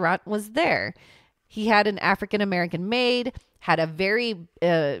favorite restaurant was there. He had an African-American maid, had a very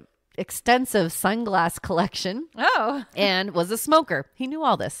extensive sunglass collection. Oh. And was a smoker. He knew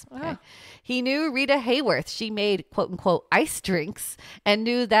all this. Wow. Okay. He knew Rita Hayworth. She made, quote unquote, ice drinks, and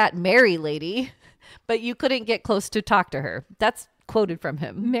knew that Mary lady, but you couldn't get close to talk to her. That's quoted from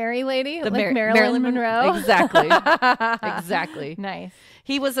him. Mary lady? Like Marilyn Monroe? Exactly. Exactly. Nice.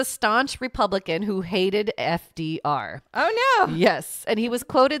 He was a staunch Republican who hated FDR. Oh, no. Yes. And he was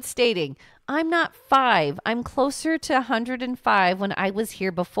quoted stating, "I'm not 5. I'm closer to 105 when I was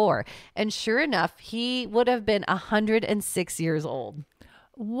here before." And sure enough, he would have been 106 years old.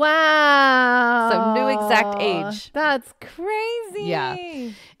 Wow. So new exact age. That's crazy. Yeah.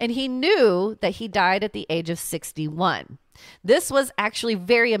 And he knew that he died at the age of 61. This was actually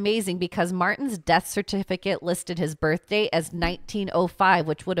very amazing because Martin's death certificate listed his birthday as 1905,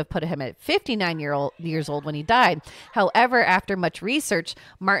 which would have put him at 59 years old when he died. However, after much research,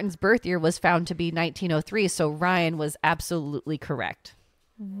 Martin's birth year was found to be 1903. So Ryan was absolutely correct.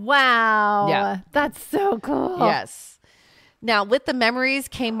 Wow. Yeah. That's so cool. Yes. Now, with the memories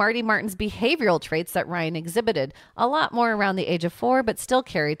came Marty Martin's behavioral traits that Ryan exhibited, a lot more around the age of 4, but still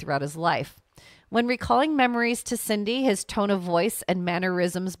carried throughout his life. When recalling memories to Cindy, his tone of voice and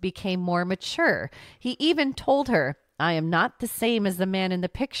mannerisms became more mature. He even told her, "I am not the same as the man in the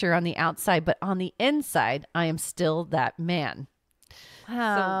picture on the outside, but on the inside, I am still that man."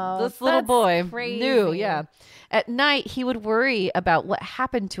 Wow. So this little that's boy crazy. knew, yeah. At night, he would worry about what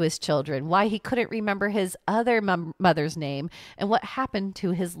happened to his children, why he couldn't remember his other mother's name, and what happened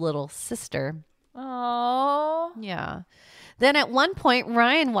to his little sister. Oh. Yeah. Then at one point,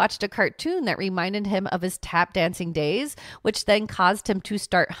 Ryan watched a cartoon that reminded him of his tap dancing days, which then caused him to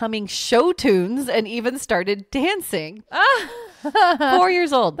start humming show tunes and even started dancing. 4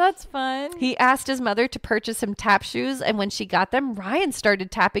 years old. That's fun. He asked his mother to purchase him tap shoes, and when she got them, Ryan started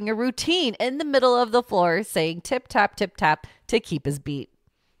tapping a routine in the middle of the floor, saying tip, tap, to keep his beat.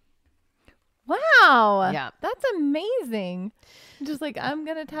 Wow. Yeah. That's amazing. Just like, I'm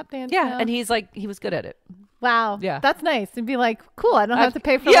going to tap dance Yeah, now. and he's like, he was good at it. Wow. Yeah. That's nice. And be like, cool, I don't have to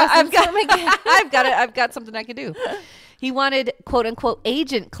pay for Yeah, lessons. I've got something I can do. He wanted quote unquote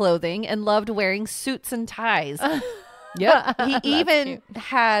agent clothing and loved wearing suits and ties. Yep. He even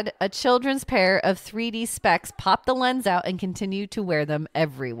had a children's pair of 3D specs, pop the lens out, and continue to wear them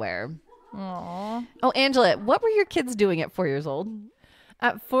everywhere. Aww. Oh, Angela, what were your kids doing at 4 years old?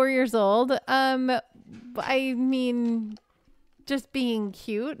 At 4 years old, I mean, just being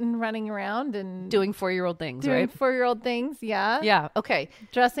cute and running around and Doing 4-year-old things, doing right? 4-year-old things. Yeah. Yeah. Okay.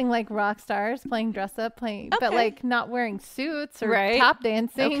 Dressing like rock stars, playing dress up, but Okay. like not wearing suits or Right. tap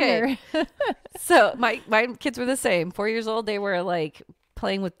dancing. Okay. Or So my kids were the same. 4 years old, they were like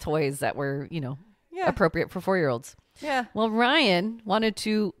playing with toys that were, Yeah. appropriate for 4-year-olds. Yeah. Well, Ryan wanted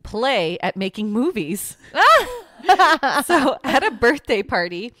to play at making movies. So at a birthday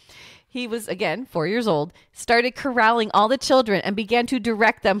party, he was, again, 4 years old, started corralling all the children and began to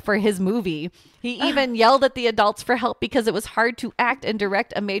direct them for his movie. He even yelled at the adults for help because it was hard to act and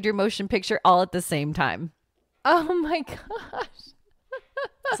direct a major motion picture all at the same time. Oh my gosh.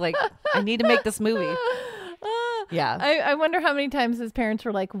 It's like, I need to make this movie. Yeah. I wonder how many times his parents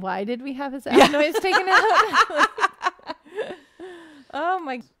were like, why did we have his noise taken out? Oh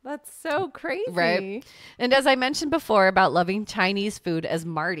my, that's so crazy. Right. And as I mentioned before about loving Chinese food as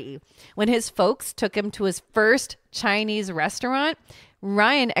Marty, when his folks took him to his first Chinese restaurant,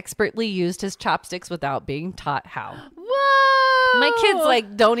 Ryan expertly used his chopsticks without being taught how. Whoa. My kids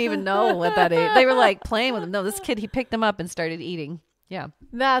like don't even know at that age. They were like playing with him. No, this kid, he picked them up and started eating. Yeah.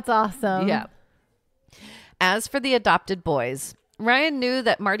 That's awesome. Yeah. As for the adopted boys, Ryan knew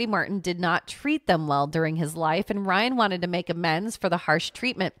that Marty Martin did not treat them well during his life, and Ryan wanted to make amends for the harsh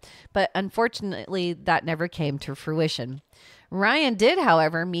treatment, but unfortunately, that never came to fruition. Ryan did,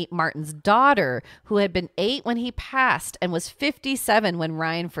 however, meet Martin's daughter, who had been 8 when he passed and was 57 when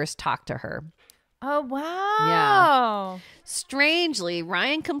Ryan first talked to her. Oh, wow. Strangely,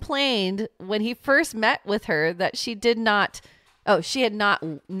 Ryan complained when he first met with her that she had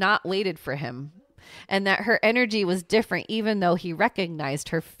not waited for him, and that her energy was different even though he recognized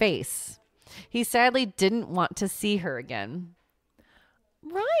her face. He sadly didn't want to see her again.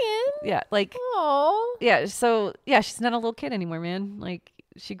 Ryan. Yeah, like, Oh. yeah, so, yeah, she's not a little kid anymore, man. Like,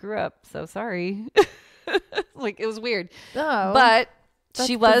 she grew up, so sorry. Like, it was weird. Oh. But That's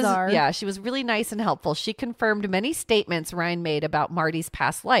she was, bizarre. she was really nice and helpful. She confirmed many statements Ryan made about Marty's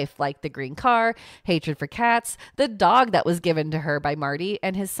past life, like the green car, hatred for cats, the dog that was given to her by Marty,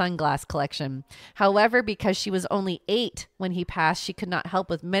 and his sunglass collection. However, because she was only 8 when he passed, she could not help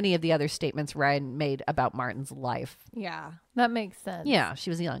with many of the other statements Ryan made about Martin's life. Yeah, that makes sense. Yeah, she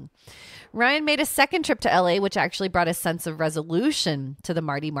was young. Ryan made a second trip to LA, which actually brought a sense of resolution to the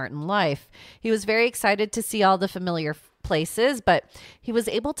Marty Martin life. He was very excited to see all the familiar places, but he was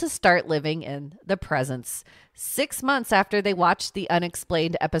able to start living in the presence. 6 months after they watched the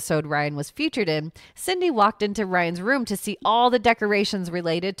unexplained episode Ryan was featured in, Cindy walked into Ryan's room to see all the decorations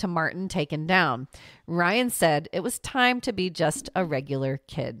related to Martin taken down. Ryan said it was time to be just a regular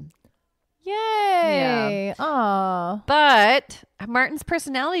kid. Yay. Aw. But Martin's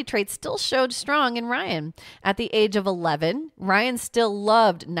personality traits still showed strong in Ryan. At the age of 11, Ryan still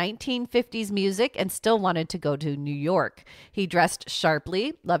loved 1950s music and still wanted to go to New York. He dressed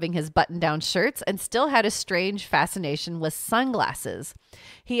sharply, loving his button-down shirts, and still had a strange fascination with sunglasses.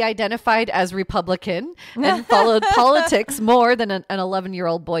 He identified as Republican and followed politics more than an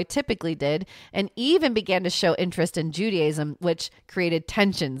 11-year-old boy typically did, and even began to show interest in Judaism, which created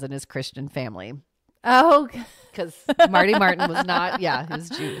tensions in his Christian family. Oh, Because Marty Martin was not, he was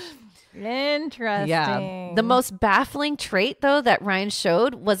Jewish. interesting. Yeah. The most baffling trait, though, that Ryan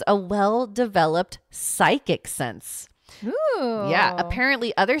showed was a well-developed psychic sense. Ooh. Yeah.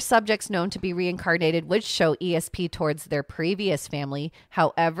 Apparently, other subjects known to be reincarnated would show ESP towards their previous family.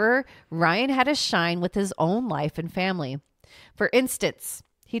 However, Ryan had a shine with his own life and family. For instance,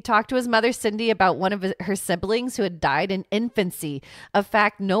 he talked to his mother, Cindy, about one of her siblings who had died in infancy, a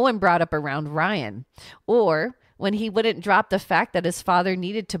fact no one brought up around Ryan. Or when he wouldn't drop the fact that his father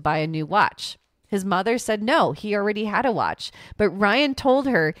needed to buy a new watch. His mother said no, he already had a watch, but Ryan told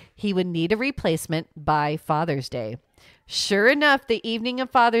her he would need a replacement by Father's Day. Sure enough, the evening of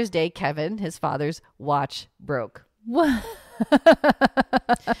Father's Day, Kevin, his father's watch broke. What?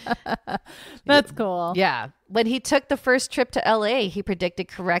 That's cool. Yeah. When he took the first trip to LA, he predicted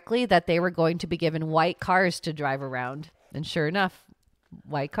correctly that they were going to be given white cars to drive around. And sure enough,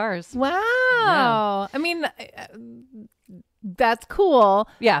 white cars. Wow. Yeah. I mean, that's cool.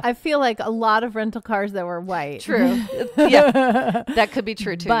 Yeah. I feel like a lot of rental cars that were white. True. Yeah. That could be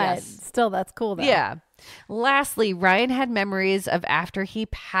true too. But yes. still, that's cool though. Yeah. Lastly, Ryan had memories of after he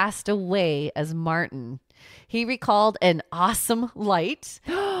passed away as Martin. He recalled an awesome light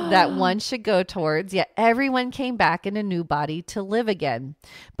that one should go towards, yet everyone came back in a new body to live again.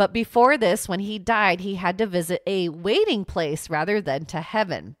 But before this, when he died, he had to visit a waiting place rather than to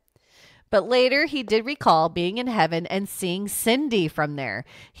heaven. But later, he did recall being in heaven and seeing Cindy from there.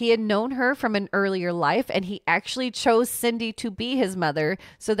 He had known her from an earlier life, and he actually chose Cindy to be his mother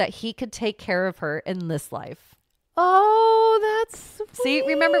so that he could take care of her in this life. Oh, that's sweet. See,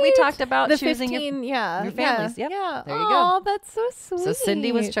 remember we talked about the choosing 15, your families. Yep. Yeah. There you go. Oh, that's so sweet. So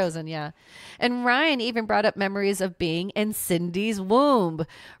Cindy was chosen, yeah. And Ryan even brought up memories of being in Cindy's womb.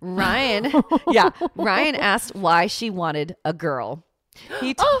 Ryan asked why she wanted a girl.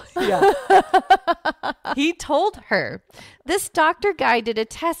 He told her, "This doctor guy did a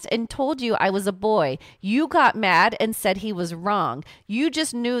test and told you I was a boy. You got mad and said he was wrong. You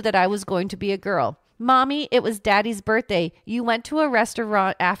just knew that I was going to be a girl. Mommy, it was Daddy's birthday. You went to a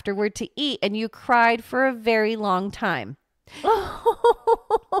restaurant afterward to eat and you cried for a very long time."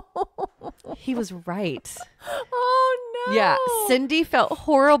 He was right. Oh, no. Yeah. Cindy felt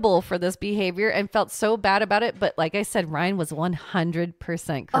horrible for this behavior and felt so bad about it. But like I said, Ryan was 100%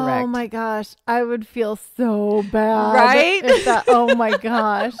 correct. Oh, my gosh. I would feel so bad. Right? Oh, my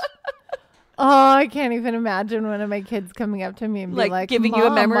gosh. Oh, I can't even imagine one of my kids coming up to me and be like, giving you a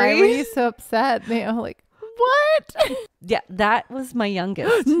Mom, memory. why were you so upset? And, like, what? Yeah, that was my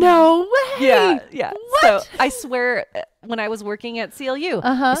youngest. No way. Yeah. What? So I swear, when I was working at CLU,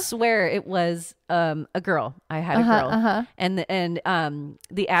 I swear it was a girl. I had a girl, and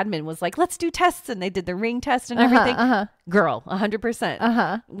the admin was like, "Let's do tests," and they did the ring test and everything. Girl,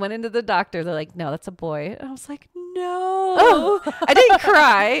 100%. Went into the doctor. They're like, "No, that's a boy." And I was like, "No."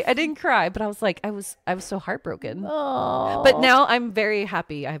 I didn't cry, but I was like, I was so heartbroken. Oh. But now I'm very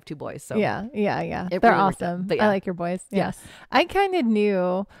happy. I have two boys. So Yeah. It They're really worked out. awesome. But yeah. I like your boys. Yeah. Yes. I kind of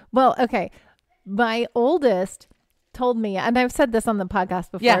knew. Well, okay. My oldest told me, and I've said this on the podcast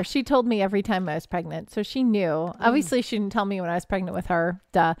before. Yeah. She told me every time I was pregnant, so she knew. Obviously, she didn't tell me when I was pregnant with her.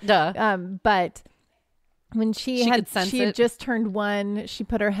 Duh. But when she could sense had it. just turned 1, she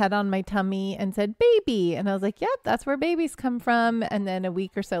put her head on my tummy and said, "Baby," and I was like, "Yep, that's where babies come from." And then a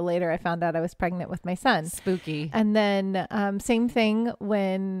week or so later, I found out I was pregnant with my son. Spooky. And then same thing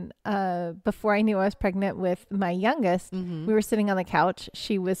when before I knew I was pregnant with my youngest, we were sitting on the couch.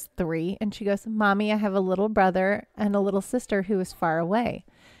 She was 3 and she goes, "Mommy, I have a little brother and a little sister who is far away."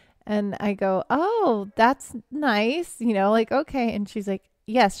 And I go, "Oh, that's nice." Like, okay. And she's like,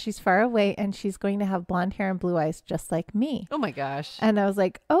 "Yes, she's far away and she's going to have blonde hair and blue eyes just like me." Oh my gosh. And I was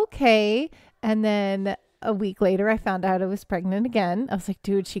like, "Okay." And then a week later, I found out I was pregnant again. I was like,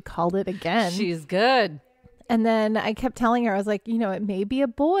 "Dude, she called it again." She's good. And then I kept telling her, I was like, "It may be a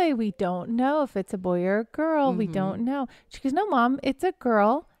boy. We don't know if it's a boy or a girl. We don't know." She goes, "No, Mom, it's a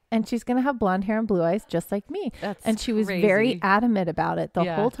girl. And she's going to have blonde hair and blue eyes just like me." And she was crazy. very adamant about it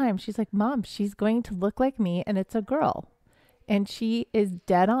the whole time. She's like, "Mom, she's going to look like me and it's a girl." And she is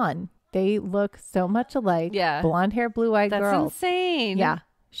dead on. They look so much alike. Yeah. Blonde hair, blue eyed That's girls. insane. Yeah.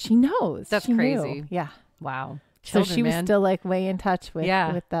 She knows. That's She knew. crazy. Yeah. Wow. So she was still like way in touch with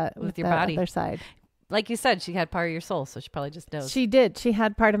Yeah, with your the body. other side. Like you said, she had part of your soul, so she probably just knows. She did. She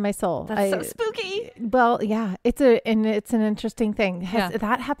had part of my soul. That's so spooky. Well, yeah, it's an interesting thing. Has Yeah.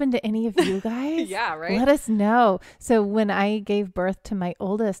 that happened to any of you guys? Yeah, right? Let us know. So when I gave birth to my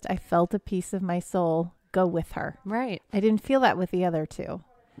oldest, I felt a piece of my soul go with her. Right. I didn't feel that with the other two.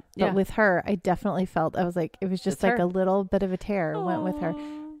 But Yeah. with her, I definitely felt, I was like, it was just It's like her. a little bit of a tear went with her.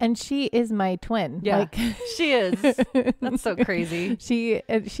 And she is my twin. Yeah. Like, She is. That's so crazy. she,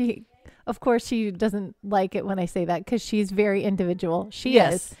 of course, she doesn't like it when I say that because she's very individual. She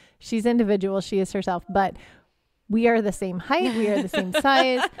Yes. is. She's individual. She is herself. But we are the same height. We are the same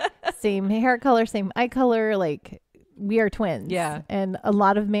size, same hair color, same eye color. Like, we are twins. Yeah. And a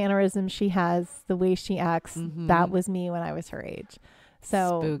lot of mannerisms she has, the way she acts, that was me when I was her age.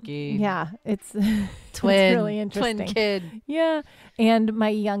 So Spooky. yeah, it's Twin. it's really interesting. Twin kid. Yeah. And my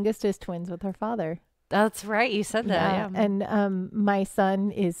youngest is twins with her father. That's right. You said that. Yeah. And my son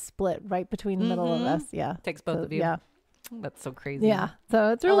is split right between the middle of us. Yeah. Takes both of you. Yeah. That's so crazy. Yeah. So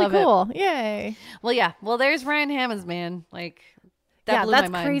it's really cool. Yay. Well, yeah. Well, there's Ryan Hammonds, man. Like, that blew my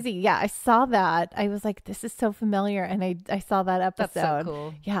mind. That's crazy. Yeah. I saw that. I was like, this is so familiar. And I saw that episode. That's so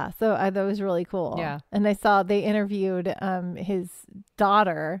cool. Yeah. So that was really cool. Yeah. And I saw they interviewed his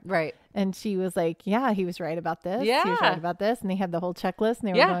daughter. Right. And she was like, yeah, he was right about this. Yeah. He was right about this. And they had the whole checklist and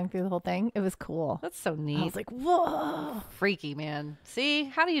they were going through the whole thing. It was cool. That's so neat. I was like, whoa. Freaky, man. See,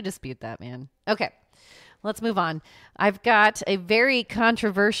 how do you dispute that, man? Okay. Let's move on. I've got a very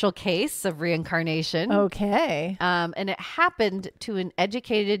controversial case of reincarnation. Okay. And it happened to an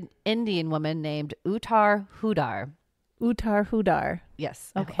educated Indian woman named Uttar Hudar. Uttar Hudar.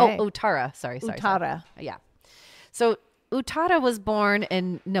 Yes. Okay. Oh, Uttara. Sorry. Uttara. Yeah. So Uttara was born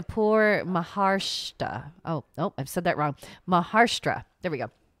in Nagpur, Maharashtra. Oh, I've said that wrong. Maharashtra. There we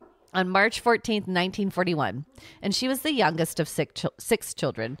go. On March 14th, 1941. And she was the youngest of six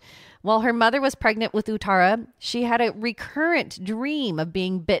children. While her mother was pregnant with Uttara, she had a recurrent dream of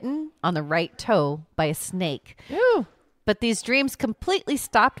being bitten on the right toe by a snake. Ooh. But these dreams completely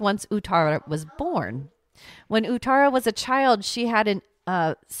stopped once Uttara was born. When Uttara was a child, she had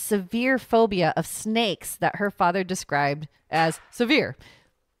a severe phobia of snakes that her father described as severe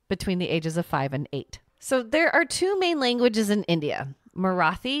between the ages of 5 and 8. So there are two main languages in India,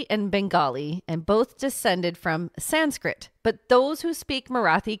 Marathi and Bengali, and both descended from Sanskrit. But those who speak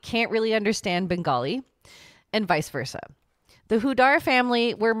Marathi can't really understand Bengali, and vice versa. The Hudar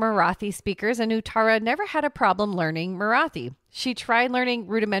family were Marathi speakers, and Uttara never had a problem learning Marathi. She tried learning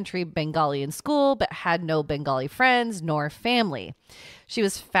rudimentary Bengali in school, but had no Bengali friends nor family. She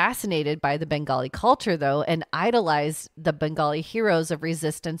was fascinated by the Bengali culture, though, and idolized the Bengali heroes of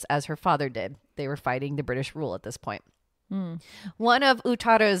resistance as her father did. They were fighting the British rule at this point. One of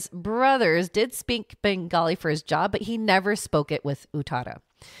Uttara's brothers did speak Bengali for his job, but he never spoke it with Uttara.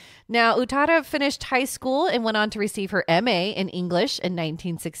 Now, Uttara finished high school and went on to receive her MA in English in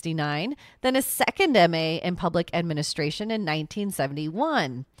 1969, then a second MA in public administration in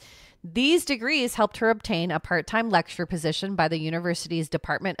 1971. These degrees helped her obtain a part-time lecturer position by the university's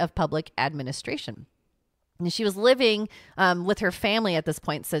Department of Public Administration. And she was living with her family at this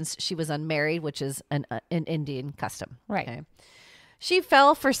point since she was unmarried, which is an Indian custom. Right. Okay. She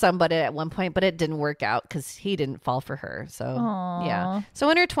fell for somebody at one point, but it didn't work out because he didn't fall for her. So, yeah. So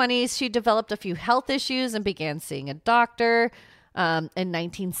in her 20s, she developed a few health issues and began seeing a doctor in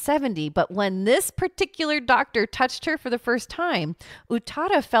 1970. But when this particular doctor touched her for the first time,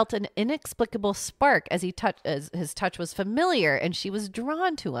 Uttara felt an inexplicable spark as his touch was familiar, and she was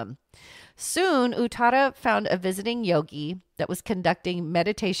drawn to him. Soon, Uttara found a visiting yogi that was conducting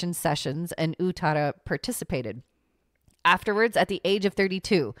meditation sessions, and Uttara participated. Afterwards, at the age of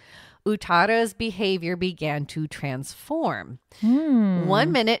 32, Uttara's behavior began to transform.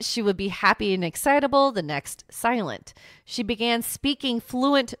 1 minute, she would be happy and excitable, the next, silent. She began speaking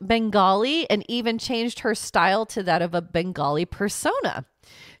fluent Bengali and even changed her style to that of a Bengali persona.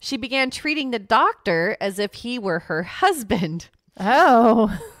 She began treating the doctor as if he were her husband.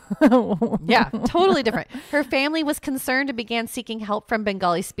 Oh. Yeah, totally different. Her family was concerned and began seeking help from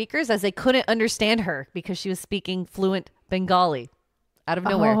Bengali speakers as they couldn't understand her because she was speaking fluent Bengali out of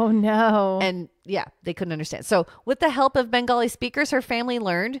nowhere. Oh, no. And yeah, they couldn't understand. So with the help of Bengali speakers, her family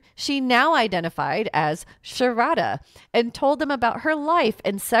learned she now identified as Sharada and told them about her life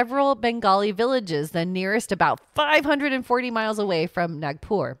in several Bengali villages, the nearest about 540 miles away from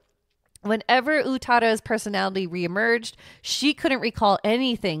Nagpur. Whenever Uttara's personality reemerged, she couldn't recall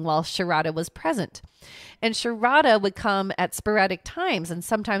anything while Sharada was present. And Sharada would come at sporadic times, and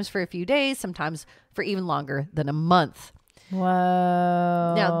sometimes for a few days, sometimes for even longer than a month.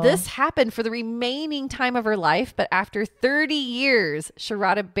 Whoa. Now, this happened for the remaining time of her life, but after 30 years,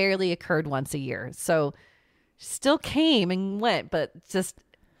 Sharada barely occurred once a year. So still came and went, but just,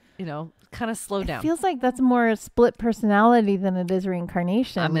 kind of slow down. It feels like that's more a split personality than it is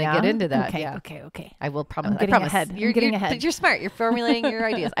reincarnation. I'm going to get into that. Okay, yeah. okay. I will promise. I'm getting ahead. You're getting ahead. But you're smart. You're formulating your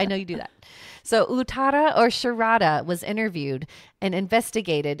ideas. I know you do that. So Uttara or Sharada was interviewed and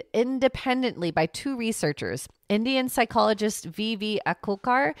investigated independently by two researchers, Indian psychologist V.V.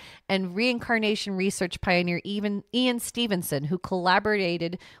 Akolkar and reincarnation research pioneer Ian Stevenson, who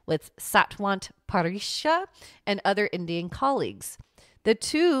collaborated with Satwant Parisha and other Indian colleagues. The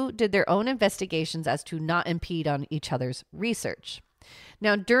two did their own investigations as to not impede on each other's research.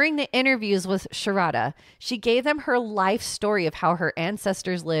 Now, during the interviews with Sharada, she gave them her life story of how her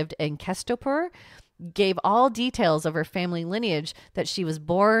ancestors lived in Kestopur, gave all details of her family lineage, that she was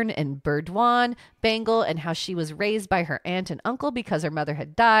born in Burdwan, Bengal, and how she was raised by her aunt and uncle because her mother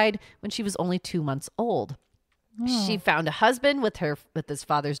had died when she was only 2 months old. She found a husband with his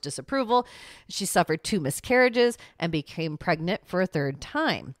father's disapproval. She suffered 2 miscarriages and became pregnant for a 3rd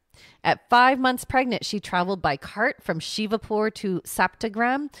time. At 5 months pregnant, she traveled by cart from Shivapur to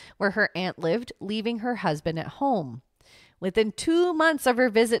Saptagram, where her aunt lived, leaving her husband at home. Within 2 months of her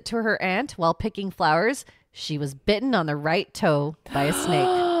visit to her aunt, while picking flowers, she was bitten on the right toe by a snake.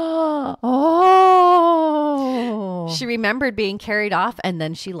 She remembered being carried off, and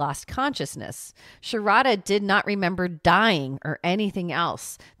then she lost consciousness. Sharada did not remember dying or anything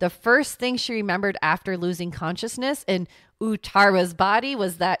else. The first thing she remembered after losing consciousness in Uttara's body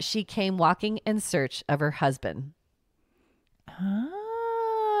was that she came walking in search of her husband.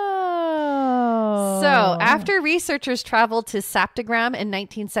 So after researchers traveled to Saptagram in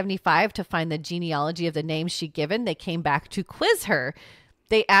 1975 to find the genealogy of the names she'd given, they came back to quiz her.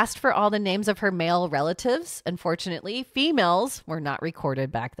 They asked for all the names of her male relatives. Unfortunately, females were not recorded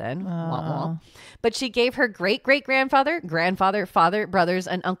back then. But she gave her great-great-grandfather, grandfather, father, brothers,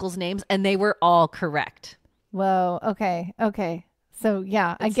 and uncles' names, and they were all correct. Whoa. Okay. So,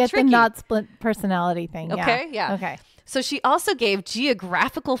 yeah, I It's get tricky. the not split personality thing. Okay, yeah. Okay. So she also gave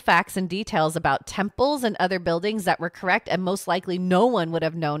geographical facts and details about temples and other buildings that were correct, and most likely no one would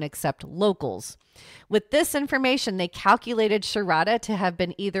have known except locals. With this information, they calculated Sharada to have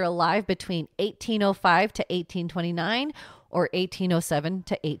been either alive between 1805 to 1829 or 1807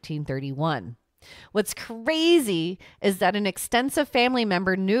 to 1831. What's crazy is that an extensive family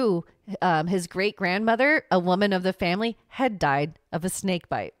member knew his great-grandmother, a woman of the family, had died of a snake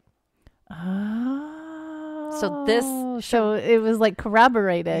bite. So it was like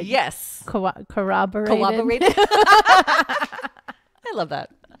corroborated. Yes. Corroborated. I love that.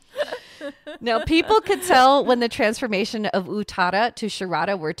 Now, people could tell when the transformation of Uttara to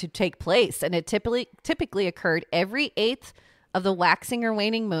Sharada were to take place, and it typically occurred every 8th of the waxing or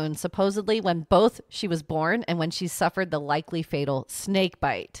waning moon, supposedly when both she was born and when she suffered the likely fatal snake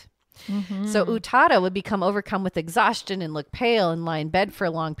bite. So Uttara would become overcome with exhaustion and look pale and lie in bed for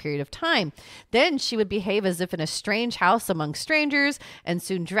a long period of time. Then she would behave as if in a strange house among strangers, and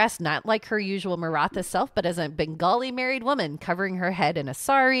soon dress not like her usual Maratha self, but as a Bengali married woman, covering her head in a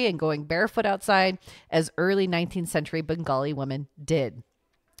sari and going barefoot outside, as early 19th century Bengali women did.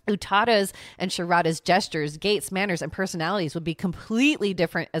 Uttara's and Sharada's gestures, gaits, manners, and personalities would be completely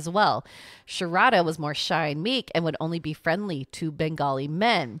different as well. Sharada was more shy and meek and would only be friendly to Bengali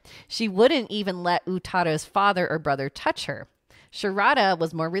men. She wouldn't even let Uttara's father or brother touch her. Sharada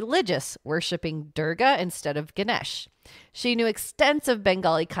was more religious, worshipping Durga instead of Ganesh. She knew extensive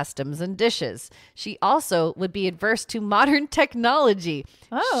Bengali customs and dishes. She also would be adverse to modern technology.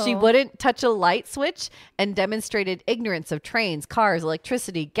 She wouldn't touch a light switch and demonstrated ignorance of trains, cars,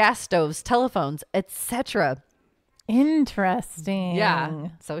 electricity, gas stoves, telephones, etc. Interesting. Yeah.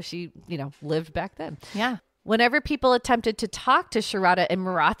 So she, lived back then. Yeah. Whenever people attempted to talk to Sharada in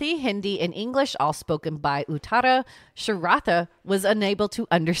Marathi, Hindi, and English, all spoken by Uttara, Sharada was unable to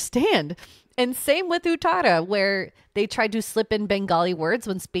understand. And same with Uttara, where they tried to slip in Bengali words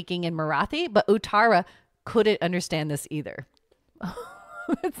when speaking in Marathi, but Uttara couldn't understand this either.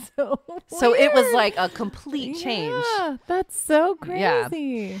 That's so weird. So it was like a complete change. Yeah, that's so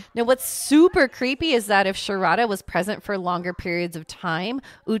crazy. Now, what's super creepy is that if Sharada was present for longer periods of time,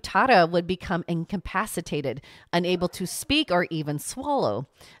 Uttara would become incapacitated, unable to speak or even swallow.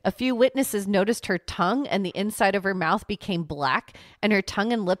 A few witnesses noticed her tongue and the inside of her mouth became black, and her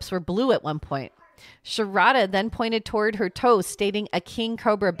tongue and lips were blue at one point. Sharada then pointed toward her toe, stating a king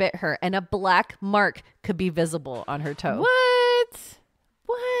cobra bit her, and a black mark could be visible on her toe. What?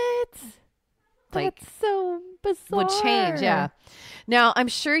 Like, that's so bizarre. Would change, yeah. Now, I'm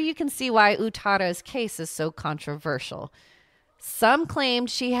sure you can see why Uttara's case is so controversial. Some claimed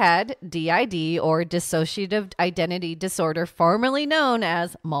she had DID, or dissociative identity disorder, formerly known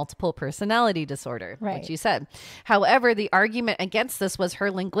as multiple personality disorder, right, which you said. However, the argument against this was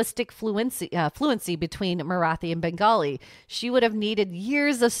her linguistic fluency between Marathi and Bengali. She would have needed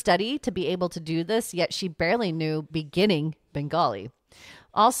years of study to be able to do this, yet she barely knew beginning Bengali.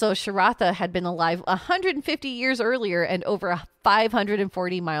 Also, Sharada had been alive 150 years earlier and over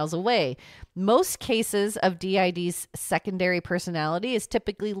 540 miles away. Most cases of DID's secondary personality is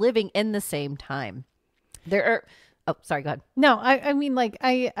typically living in the same time. There are... Oh, sorry, go ahead. No, I mean, like,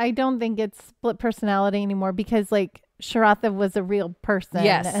 I don't think it's split personality anymore because, like, Sharatha was a real person.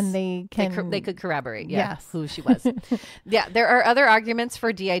 Yes. And they could corroborate Yes. who she was. Yeah, there are other arguments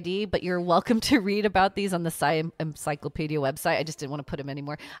for DID, but you're welcome to read about these on the Encyclopedia website. I just didn't want to put them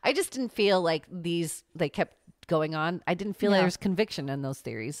anymore. I just didn't feel like they kept going on. I didn't feel like there's conviction in those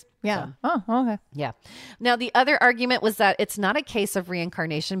theories. Yeah. So, Oh, okay. yeah. Now, the other argument was that it's not a case of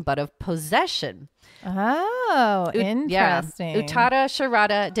reincarnation, but of possession. Oh, interesting. Yeah. Uttara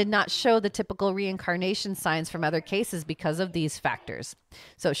Sharada did not show the typical reincarnation signs from other cases because of these factors.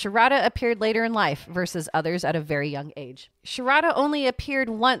 So Sharada appeared later in life versus others at a very young age. Sharada only appeared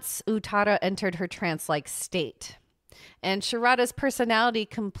once Uttara entered her trance-like state. And Sharada's personality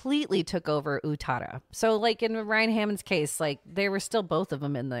completely took over Uttara. So like in Ryan Hammond's case, like they were still both of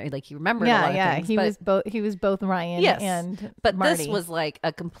them in there. Like he remembered a lot of things. He was both Ryan and but Marty. This was like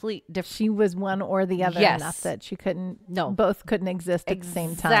a complete different. She was one or the other enough that she both couldn't exist at the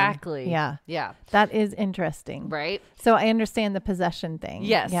same time. Exactly. Yeah. Yeah. That is interesting. Right. So I understand the possession thing.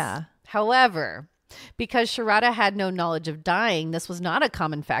 Yes. Yeah. However, because Sharada had no knowledge of dying, this was not a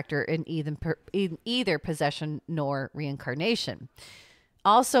common factor in either possession nor reincarnation.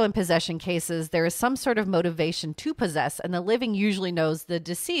 Also, in possession cases, there is some sort of motivation to possess, and the living usually knows the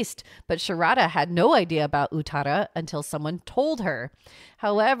deceased, but Sharada had no idea about Uttara until someone told her.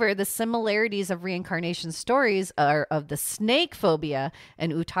 However, the similarities of reincarnation stories are of the snake phobia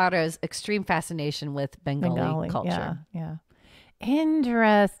and Uttara's extreme fascination with Bengali culture. Yeah.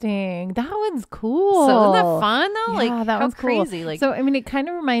 Interesting. That one's cool. So isn't that fun though? Yeah, like that how one's crazy. Cool. Like so I mean it kind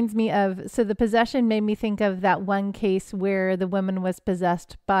of reminds me of the possession made me think of that one case where the woman was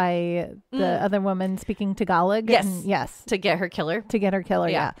possessed by the other woman speaking Tagalog. Yes. And yes. To get her killer.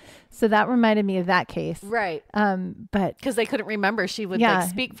 Yeah. So that reminded me of that case. Right. But because they couldn't remember, she would like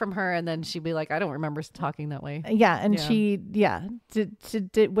speak from her and then she'd be like, I don't remember talking that way. Yeah. And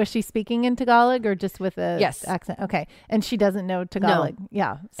was she speaking in Tagalog or just with a accent? Okay. And she doesn't know Tagalog. No.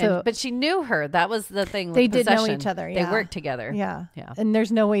 Yeah. So, but she knew her. That was the thing. They did know each other. Yeah. They worked together. Yeah. Yeah. And there's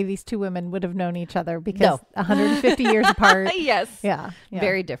no way these two women would have known each other because 150 years apart. Yes. Yeah.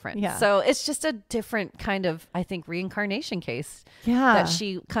 Very different. Yeah. So it's just a different kind of, I think, reincarnation case. Yeah. That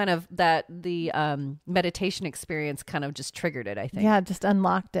she kind of, that the meditation experience kind of just triggered it, I think. Yeah. Just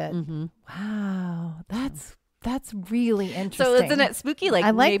unlocked it. Mm-hmm. Wow. That's really interesting. So isn't it spooky? Like,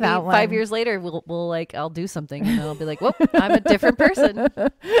 I like maybe that one. 5 years later, we'll like, I'll do something and I'll be like, whoop, I'm a different person.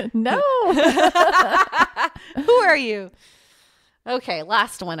 No. Who are you? Okay.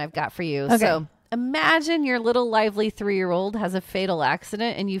 Last one I've got for you. Okay. So imagine your little lively 3-year-old has a fatal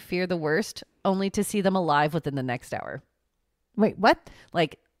accident and you fear the worst only to see them alive within the next hour. Wait, what?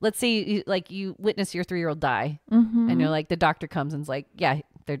 Like, let's say you witness your 3-year-old die and you're like, the doctor comes and's like, yeah,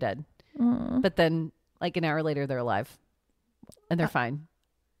 they're dead. But then like an hour later, they're alive and they're fine.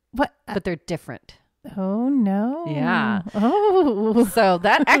 What? But they're different. Oh, no. Yeah. Oh. So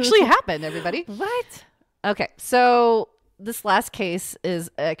that actually happened, everybody. What? Okay. So this last case is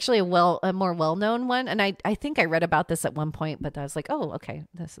actually a more well-known one. And I think I read about this at one point, but I was like, oh, okay.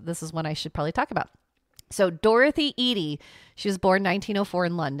 This is one I should probably talk about. So Dorothy Eady, she was born 1904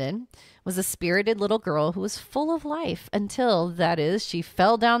 in London, was a spirited little girl who was full of life until, that is, she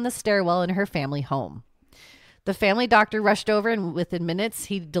fell down the stairwell in her family home. The family doctor rushed over and within minutes,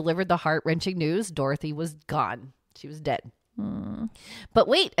 he delivered the heart-wrenching news. Dorothy was gone. She was dead. But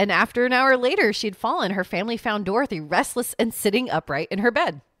wait, and after an hour later, she'd fallen. Her family found Dorothy restless and sitting upright in her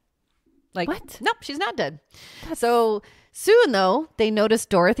bed. Like, what? Nope, she's not dead. So soon, though, they noticed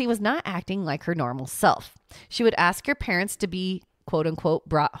Dorothy was not acting like her normal self. She would ask her parents to be, quote unquote,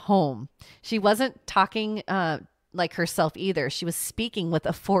 brought home. She wasn't talking like herself either. She was speaking with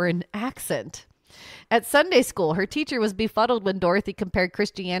a foreign accent. At Sunday school, her teacher was befuddled when Dorothy compared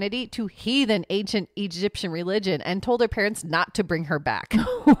Christianity to heathen ancient Egyptian religion and told her parents not to bring her back.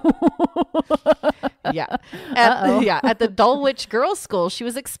 Yeah. At the Dulwich Girls' School, she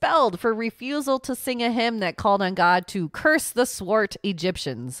was expelled for refusal to sing a hymn that called on God to curse the swart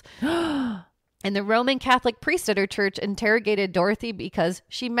Egyptians. And the Roman Catholic priest at her church interrogated Dorothy because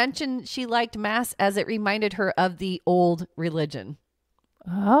she mentioned she liked Mass as it reminded her of the old religion.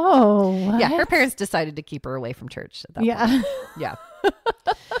 Oh, what? Yeah, her parents decided to keep her away from church at that point. Yeah.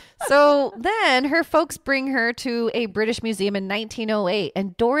 So then her folks bring her to a British museum in 1908,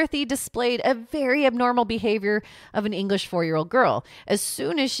 and Dorothy displayed a very abnormal behavior of an English 4-year-old girl. As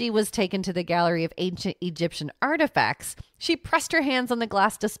soon as she was taken to the gallery of ancient Egyptian artifacts, she pressed her hands on the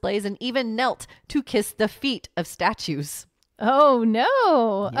glass displays and even knelt to kiss the feet of statues. Oh,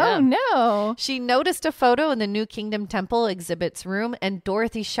 no. Yeah. Oh, no. She noticed a photo in the New Kingdom Temple exhibits room, and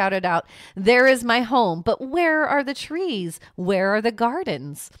Dorothy shouted out, "There is my home, but where are the trees? Where are the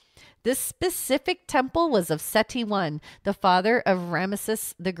gardens?" This specific temple was of Seti I, the father of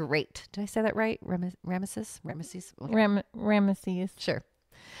Ramesses the Great. Did I say that right? Ramesses? Okay. Ramesses. Sure.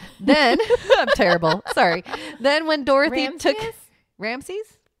 Then, I'm terrible. Sorry. Then when Dorothy took...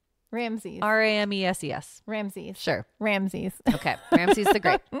 Ramses? Ramses. Rameses. Ramses. Sure. Ramses. Okay. Ramses the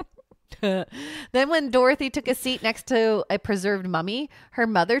Great. Then when Dorothy took a seat next to a preserved mummy, her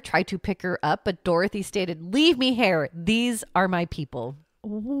mother tried to pick her up, but Dorothy stated, "Leave me here. These are my people."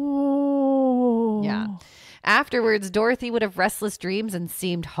 Ooh. Yeah. Afterwards, Dorothy would have restless dreams and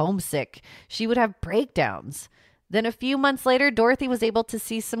seemed homesick. She would have breakdowns. Then a few months later, Dorothy was able to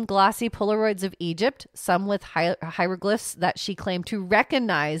see some glossy Polaroids of Egypt, some with hieroglyphs that she claimed to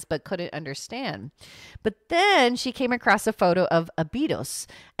recognize but couldn't understand. But then she came across a photo of Abydos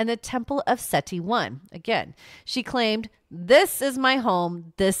and the Temple of Seti I. Again, she claimed, "This is my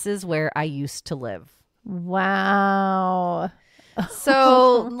home. This is where I used to live." Wow.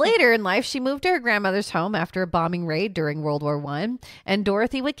 So later in life, she moved to her grandmother's home after a bombing raid during World War I, and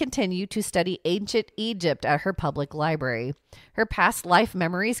Dorothy would continue to study ancient Egypt at her public library. Her past life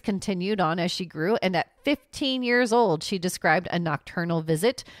memories continued on as she grew, and at 15 years old, she described a nocturnal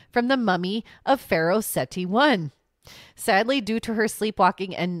visit from the mummy of Pharaoh Seti I. Sadly, due to her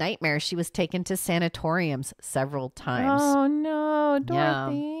sleepwalking and nightmares, she was taken to sanatoriums several times. Oh, no,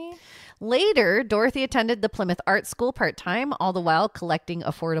 Dorothy. Yeah. Later, Dorothy attended the Plymouth Art School part-time, all the while collecting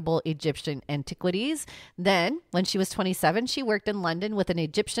affordable Egyptian antiquities. Then, when she was 27, she worked in London with an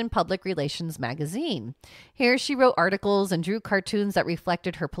Egyptian public relations magazine. Here, she wrote articles and drew cartoons that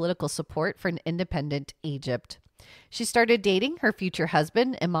reflected her political support for an independent Egypt. She started dating her future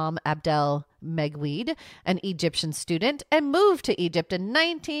husband, Imam Abdel Megweed, an Egyptian student, and moved to Egypt in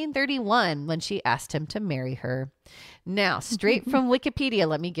 1931 when she asked him to marry her. Now, straight from Wikipedia,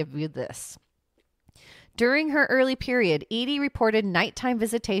 let me give you this. During her early period, Edie reported nighttime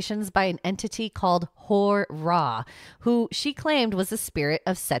visitations by an entity called Hor-Ra, who she claimed was the spirit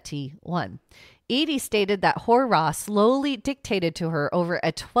of Seti I. Edie stated that Hor-Ra slowly dictated to her over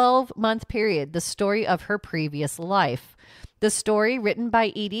a 12-month period the story of her previous life. The story, written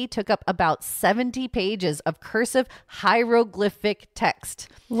by Edie, took up about 70 pages of cursive hieroglyphic text.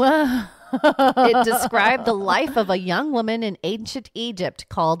 Wow. It described the life of a young woman in ancient Egypt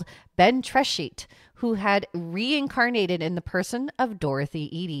called Ben-Treshit, who had reincarnated in the person of Dorothy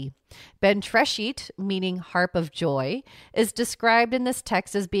Edie. Ben-Treshit, meaning harp of joy, is described in this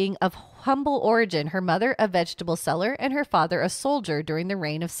text as being of humble origin, her mother a vegetable seller and her father a soldier during the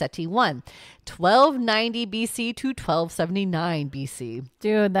reign of Seti I, 1290 BC to 1279 BC.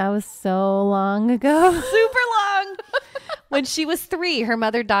 Dude, that was so long ago. Super long. When she was 3, her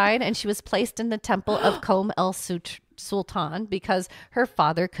mother died and she was placed in the temple of Kom el Sultan because her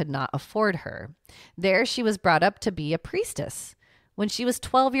father could not afford her. There she was brought up to be a priestess. When she was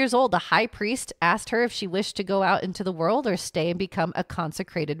 12 years old, the high priest asked her if she wished to go out into the world or stay and become a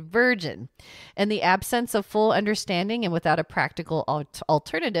consecrated virgin. In the absence of full understanding and without a practical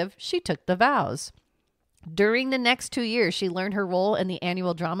alternative, she took the vows. During the next 2 years, she learned her role in the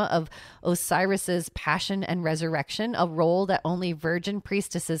annual drama of Osiris's Passion and Resurrection, a role that only virgin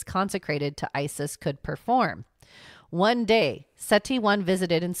priestesses consecrated to Isis could perform. One day, Seti I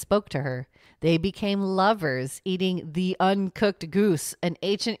visited and spoke to her. They became lovers, eating the uncooked goose, an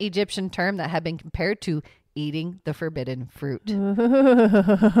ancient Egyptian term that had been compared to eating the forbidden fruit. You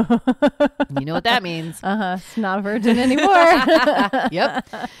know what that means. It's not a virgin anymore. Yep.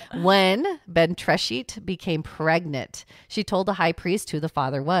 When Ben-Treshit became pregnant, she told the high priest who the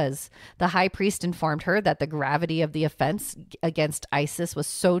father was. The high priest informed her that the gravity of the offense against Isis was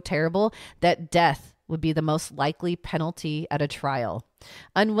so terrible that death would be the most likely penalty at a trial.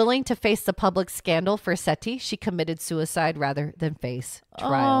 Unwilling to face the public scandal for Seti, she committed suicide rather than face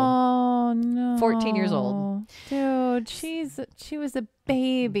trial. Oh, no. 14 years old. Dude, she was a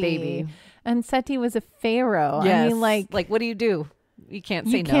baby. And Seti was a pharaoh. Yes. I mean, like what do? You can't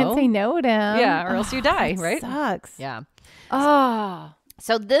say no. You can't say no to him. Yeah, or else you die, right? Sucks. Yeah. Oh.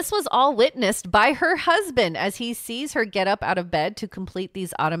 So this was all witnessed by her husband as he sees her get up out of bed to complete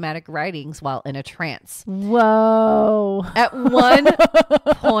these automatic writings while in a trance. Whoa. At one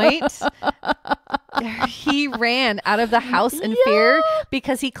point, he ran out of the house in fear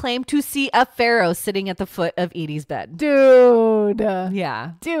because he claimed to see a pharaoh sitting at the foot of Edie's bed. Dude.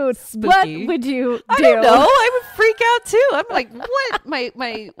 Yeah. Dude, Spooky. what would you do? I don't know. I would freak out too. I'm like, what?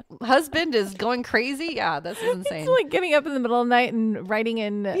 My husband is going crazy? Yeah, this is insane. It's like getting up in the middle of the night and writing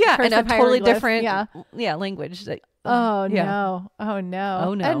in in a totally hieroglyphs. different language. Like, no. Oh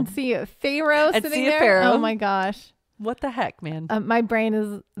no. And see a pharaoh sitting there. Pharaoh. Oh my gosh. What the heck, man? My brain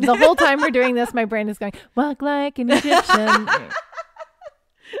is, the whole time we're doing this, my brain is going, walk like an Egyptian.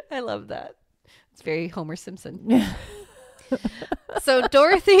 I love that. It's very Homer Simpson. So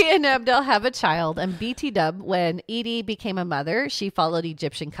Dorothy and Abdel have a child, and BT Dub, when Edie became a mother, she followed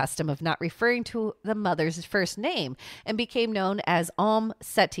Egyptian custom of not referring to the mother's first name and became known as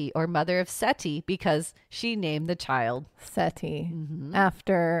Seti, or Mother of Seti, because she named the child Seti,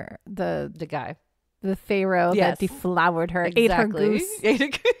 after the guy, the pharaoh that deflowered her, ate her goose,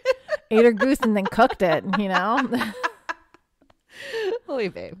 ate her goose, and then cooked it. You know. Holy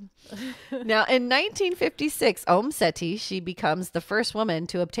babe. Now, in 1956, Seti, she becomes the first woman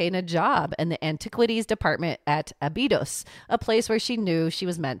to obtain a job in the antiquities department at Abydos, a place where she knew she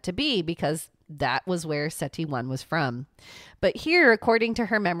was meant to be because that was where Seti I was from. But here, according to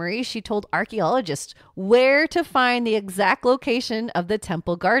her memory, she told archaeologists where to find the exact location of the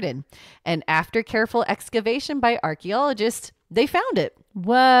temple garden. And after careful excavation by archaeologists, they found it.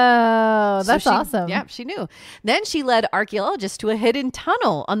 Whoa, that's awesome. Yeah, she knew. Then she led archaeologists to a hidden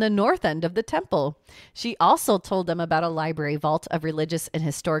tunnel on the north end of the temple. She also told them about a library vault of religious and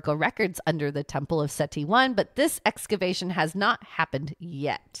historical records under the temple of Seti I, but this excavation has not happened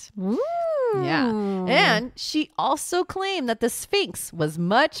yet. Ooh. Yeah. And she also claimed that the Sphinx was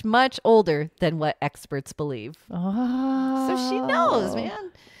much, much older than what experts believe. Oh. So she knows,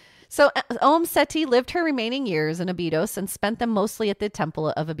 man. So Seti lived her remaining years in Abydos and spent them mostly at the Temple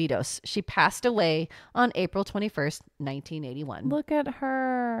of Abydos. She passed away on April 21st, 1981. Look at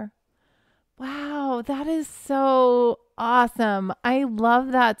her. Wow, that is so awesome. I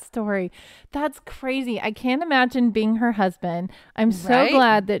love that story. That's crazy. I can't imagine being her husband. I'm so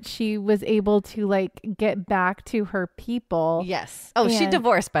glad that she was able to like get back to her people. Yes. Oh, she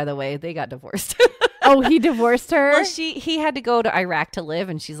divorced, by the way. They got divorced. Oh, he divorced her? Well, he had to go to Iraq to live,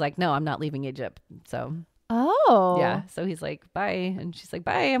 and she's like, no, I'm not leaving Egypt. So. Oh. Yeah. So he's like, bye. And she's like,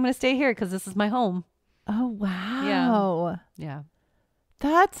 bye. I'm going to stay here because this is my home. Oh, wow. Yeah.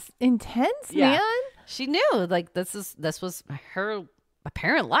 That's intense, man. She knew like this was her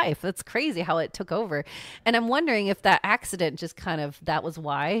apparent life. That's crazy how it took over. And I'm wondering if that accident just kind of, that was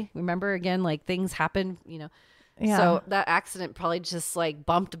why. Remember, again, like things happen, you know. Yeah. So that accident probably just like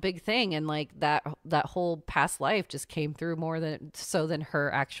bumped a big thing, and like that whole past life just came through more than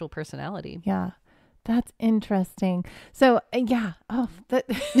her actual personality. Yeah. That's interesting. So yeah. Oh, that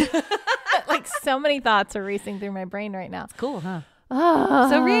like so many thoughts are racing through my brain right now. It's cool, huh? Oh.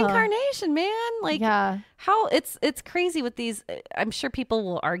 So reincarnation, man, like how it's crazy with these. I'm sure people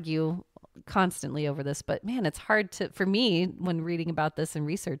will argue constantly over this, but man, it's hard for me when reading about this and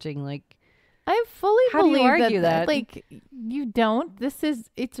researching, like, I fully how believe do you argue that? Like, you don't.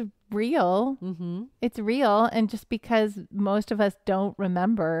 It's real. Mm-hmm. It's real. And just because most of us don't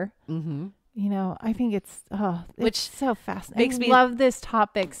remember, you know, I think it's so fascinating. I love this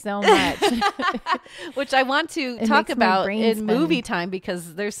topic so much. Which I want to talk about in movie time,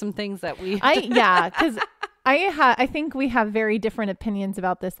 because there's some things that because I think we have very different opinions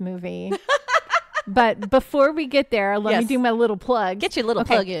about this movie. But before we get there, let me do my little plug. Get your little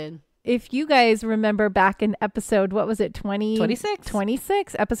plug in. If you guys remember back in episode, what was it?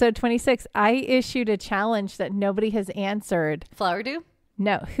 26, episode 26, I issued a challenge that nobody has answered. Flower Dew?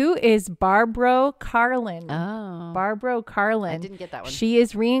 No. Who is Barbro Carlin? Oh. Barbro Carlin. I didn't get that one. She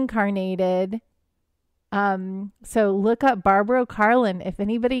is reincarnated. So look up Barbro Carlin. If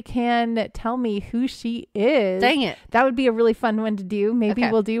anybody can tell me who she is. Dang it. That would be a really fun one to do. Maybe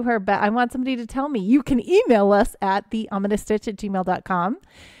we'll do her, but I want somebody to tell me. You can email us at theominousstitch@gmail.com.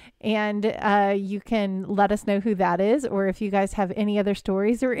 And you can let us know who that is, or if you guys have any other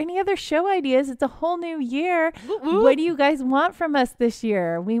stories or any other show ideas. It's a whole new year. Woo-woo. What do you guys want from us this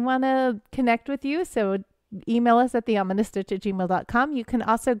year? We want to connect with you, so email us at theominousstitch@gmail.com. You can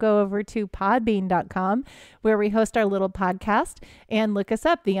also go over to podbean.com, where we host our little podcast, and look us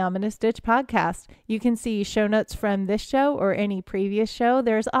up, The Ominous Stitch Podcast. You can see show notes from this show or any previous show.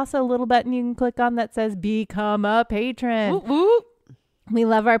 There's also a little button you can click on that says Become a Patron. Woo-woo. We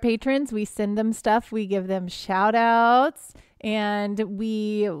love our patrons. We send them stuff. We give them shout outs, and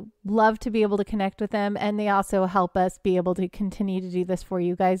we love to be able to connect with them. And they also help us be able to continue to do this for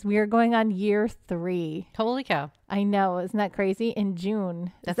you guys. We are going on year 3. Holy cow. I know. Isn't that crazy? In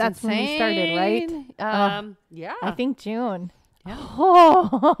June. That's when we started, right? Yeah. I think June. Yeah.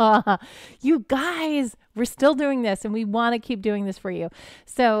 Oh, you guys, we're still doing this, and we want to keep doing this for you.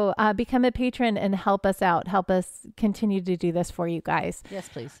 So become a patron and help us out. Help us continue to do this for you guys. Yes,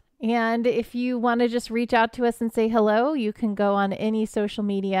 please. And if you want to just reach out to us and say hello, you can go on any social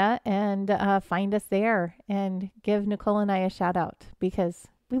media and find us there and give Nicole and I a shout out, because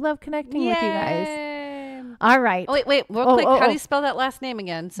we love connecting with you guys. All right. Oh, wait, real quick. How do you spell that last name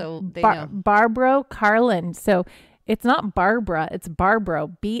again? So they know. Barbro Carlin. So It's not Barbara. It's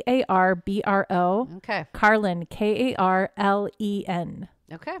Barbro. Barbro. Okay. Carlen. Karlen.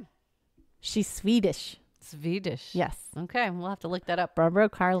 Okay. She's Swedish. Swedish. Yes. Okay. We'll have to look that up. Barbro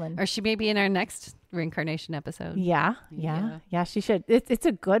Carlen. Or she may be in our next reincarnation episode. Yeah. She should. It's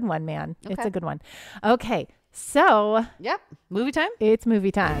a good one, man. Okay. It's a good one. Okay. So. Yep. Movie time? It's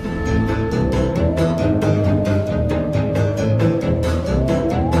movie time.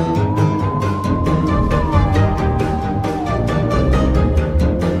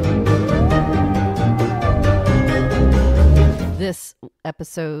 This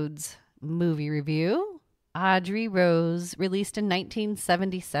episode's movie review, Audrey Rose, released in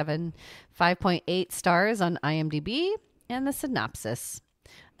 1977, 5.8 stars on IMDb, and the synopsis.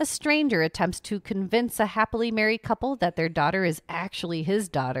 A stranger attempts to convince a happily married couple that their daughter is actually his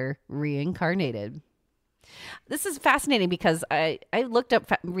daughter, reincarnated. This is fascinating because I looked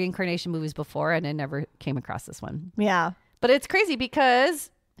up reincarnation movies before and I never came across this one. Yeah. But it's crazy because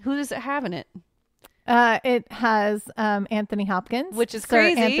who does it have in it? It has Anthony Hopkins, which is Sir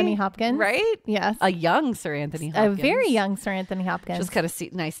crazy. Anthony Hopkins, right? Yes, a young Sir Anthony Hopkins, a very young Sir Anthony Hopkins. Just kind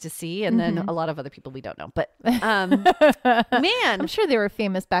of nice to see, and then a lot of other people we don't know. But man, I'm sure they were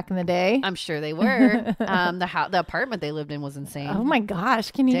famous back in the day. I'm sure they were. The apartment they lived in was insane. Oh my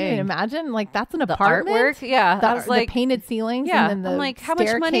gosh, can you even imagine? Like that's an apartment. The artwork, yeah. I was like, the painted ceilings. Yeah, and then the I'm like, how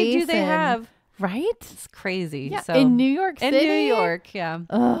much money do they have? Right? It's crazy. Yeah, so, in New York City. In New York, yeah.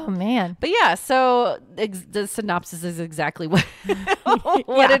 Oh, man. But yeah, so the synopsis is exactly what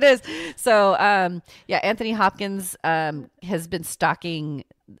it is. So, Anthony Hopkins has been stalking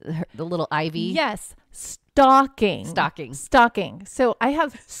the little Ivy. Yes, stalking. So I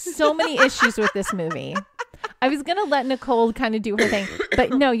have so many issues with this movie. I was going to let Nicole kind of do her thing.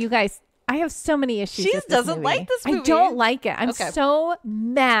 But no, you guys, I have so many issues. She doesn't like this movie. I don't like it. I'm so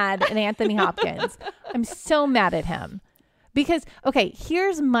mad at Anthony Hopkins. I'm so mad at him because, okay,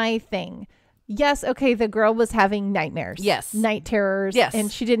 here's my thing. Yes. Okay. The girl was having nightmares. Yes. Night terrors. Yes.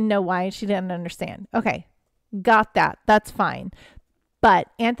 And she didn't know why. She didn't understand. Okay. Got that. That's fine. But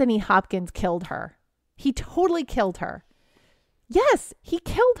Anthony Hopkins killed her. He totally killed her. Yes, he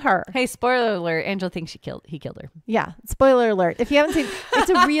killed her. Hey, spoiler alert. Angela thinks he killed her. Yeah, spoiler alert. If you haven't seen, it's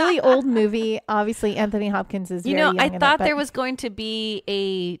a really old movie. Obviously, Anthony Hopkins is very young I thought there was going to be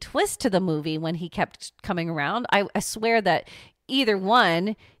a twist to the movie when he kept coming around. I swear that either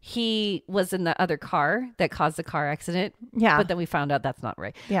one, he was in the other car that caused the car accident. Yeah. But then we found out that's not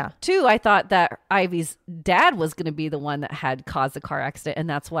right. Yeah. 2, I thought that Ivy's dad was going to be the one that had caused the car accident. And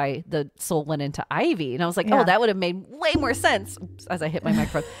that's why the soul went into Ivy. And I was like, oh, that would have made way more sense. Oops, as I hit my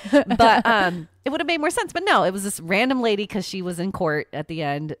microphone. But it would have made more sense. But no, it was this random lady because she was in court at the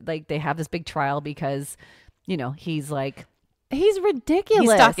end. Like they have this big trial because, he's like. He's ridiculous.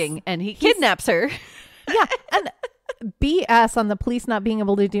 He's stalking and he kidnaps her. Yeah. And BS on the police not being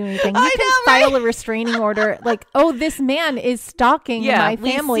able to do anything. You can file a restraining order. Like, oh, this man is stalking my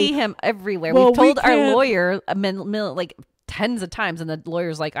family. We see him everywhere. We've told our lawyer like tens of times, and the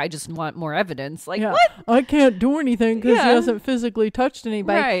lawyer's like, I just want more evidence. Like, what? I can't do anything because he hasn't physically touched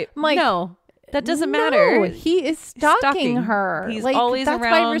anybody. Right. I'm like, no. That doesn't matter. He is stalking her. He's always around the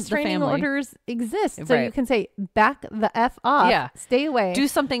family. That's why restraining orders exist. So you can say, back the F off. Yeah. Stay away. Do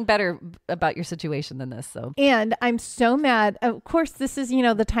something better about your situation than this. So. And I'm so mad. Of course, this is,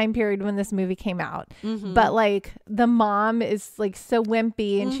 the time period when this movie came out. Mm-hmm. But like the mom is like so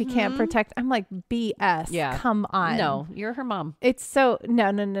wimpy and she can't protect. I'm like, BS. Yeah. Come on. No, you're her mom. It's so,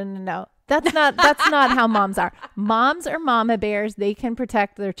 no. That's not how moms are. Moms are mama bears. They can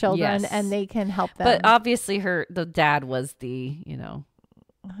protect their children and they can help them. But obviously the dad was the,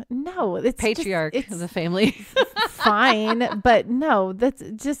 no, it's patriarch of the family. Fine. But no, that's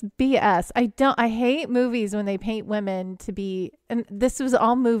just BS. I hate movies when they paint women to be, and this was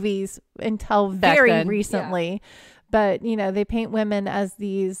all movies until very recently, but they paint women as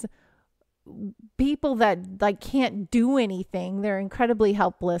these people that like can't do anything. They're incredibly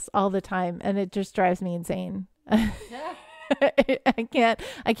helpless all the time, and it just drives me insane. I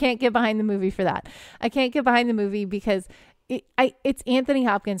can't get behind the movie for that. I can't get behind the movie because it's Anthony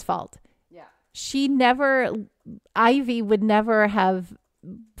Hopkins' fault. Yeah. Ivy would never have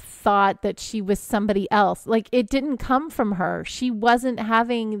thought that she was somebody else. Like it didn't come from her. She wasn't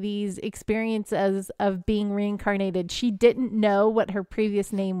having these experiences of being reincarnated. She didn't know what her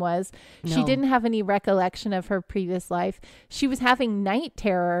previous name was. No. She didn't have any recollection of her previous life. She was having night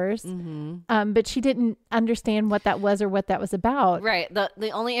terrors, but she didn't understand what that was or what that was about. Right.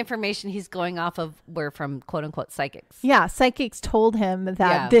 The only information he's going off of were from quote unquote psychics. Yeah. Psychics told him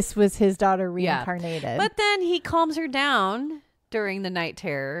that this was his daughter reincarnated. But then he calms her down. during the night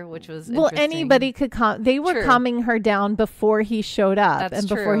terror, which was well, interesting. anybody could they were True. calming her down before he showed up. That's and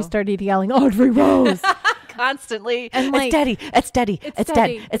before he true. started yelling, Audrey Rose. Constantly. And like, it's daddy. It's daddy. It's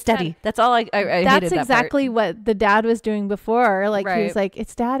daddy. It's daddy. That's all I hated that's that exactly part. what the dad was doing before. Like he Right. was like,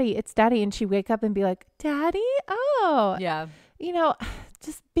 it's daddy. It's daddy. And she'd wake up and be like, daddy? Oh, Yeah. you know,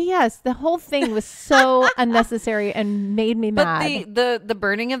 just BS. The whole thing was so unnecessary and made me mad. But the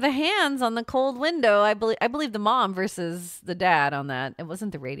burning of the hands on the cold window, I believe the mom versus the dad on that. It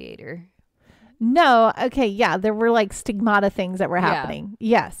wasn't the radiator. No. Okay. Yeah. There were like stigmata things that were Yeah. happening.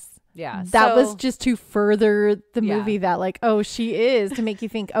 Yes. Yeah. That was so- just to further the Yeah. movie that like, oh, she is, to make you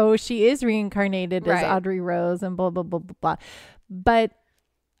think, oh, she is reincarnated as Right. Audrey Rose and blah, blah, blah, blah, blah. But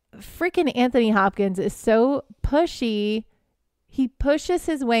freaking Anthony Hopkins is so pushy. He pushes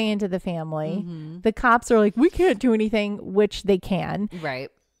his way into the family. Mhm. The cops are like, we can't do anything, which they can. Right.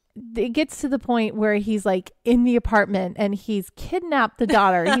 It gets to the point where he's like in the apartment and he's kidnapped the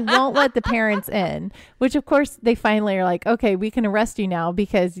daughter. He won't let the parents in, which of course they finally are like, okay, we can arrest you now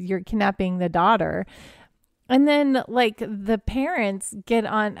because you're kidnapping the daughter. And then like the parents get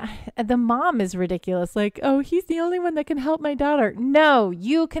on, the mom is ridiculous. Like, oh, he's the only one that can help my daughter. No,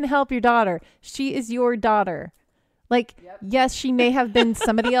 you can help your daughter. She is your daughter. Like, yes, she may have been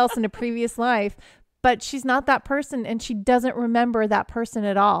somebody else in a previous life, but she's not that person and she doesn't remember that person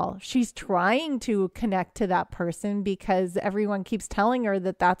at all. She's trying to connect to that person because everyone keeps telling her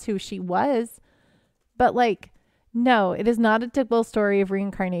that that's who she was. But like, no, it is not a typical story of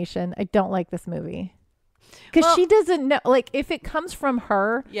reincarnation. I don't like this movie. Because she doesn't know, like, if it comes from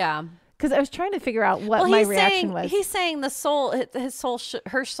her. Yeah. Because I was trying to figure out what my reaction was. He's saying the soul, his soul,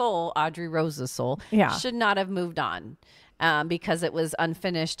 her soul, Audrey Rose's soul, should not have moved on. Because it was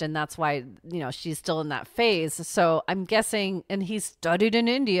unfinished, and that's why, you know, she's still in that phase. So I'm guessing, and he's studied in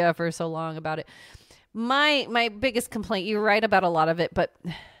India for so long about it. My biggest complaint, you're right about a lot of it, but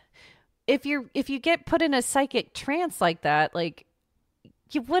if you get put in a psychic trance like that, like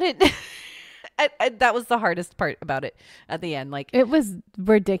you wouldn't. That was the hardest part about it at the end. Like, it was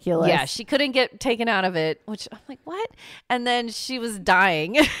ridiculous. Yeah, she couldn't get taken out of it, which I'm like, what? And then she was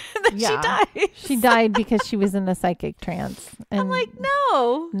dying. And then she died. She died because she was in a psychic trance. And I'm like,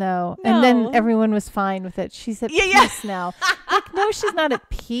 no. And then everyone was fine with it. She's at Yeah. peace now. Like, no, she's not at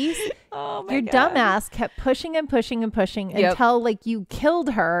peace. Oh my Your God. dumbass kept pushing and pushing and pushing Yep. until like you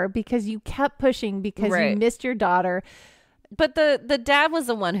killed her because you kept pushing because Right. you missed your daughter. But the dad was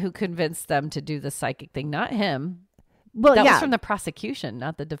the one who convinced them to do the psychic thing, not him. Well, That yeah. was from the prosecution,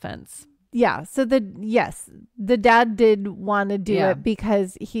 not the defense. Yeah. So the dad did want to do Yeah. it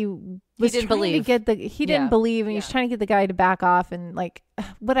because he was didn't trying believe. to get he didn't Yeah. believe, and he was Yeah. trying to get the guy to back off, and like,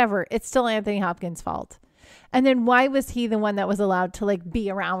 whatever. It's still Anthony Hopkins' fault. And then why was he the one that was allowed to like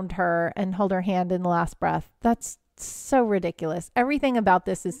be around her and hold her hand in the last breath? That's so ridiculous. Everything about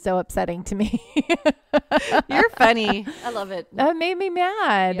this is so upsetting to me. You're funny. I love it. That made me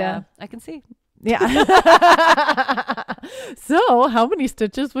mad. Yeah, I can see. Yeah. So, how many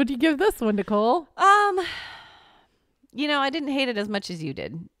stitches would you give this one, Nicole? You know, I didn't hate it as much as you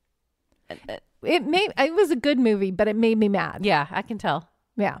did. It was a good movie, but it made me mad. Yeah, I can tell.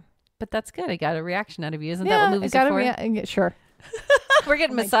 Yeah. But that's good. I got a reaction out of you. Isn't that what movies are for? Yeah, sure. We're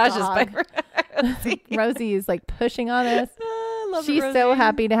getting my massages dog. by Rosie. Rosie is like pushing on us. I love She's Rosie. so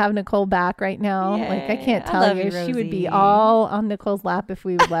happy to have Nicole back right now. Like, I can't Yay. I tell love you. you, She would be Rosie. all on Nicole's lap if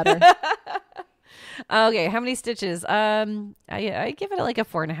we would let her. Okay, how many stitches? I give it like a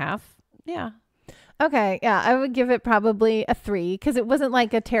 4.5. Yeah. Okay. Yeah. I would give it probably a 3 because it wasn't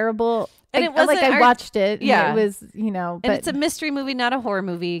like a terrible. And it wasn't I watched it. And yeah. It was, you know. And But it's a mystery movie, not a horror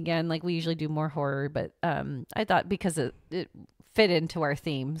movie. Again, like we usually do more horror, but I thought because it fit into our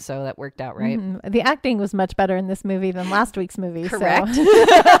theme, so that worked out right. The acting was much better in this movie than last week's movie. Correct. So.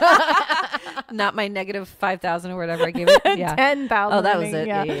 Not my negative 5,000 or whatever I gave it. Yeah. 10,000. Oh, that was it.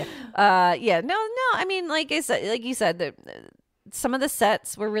 Yeah. Yeah. No. I mean, like you said, some of the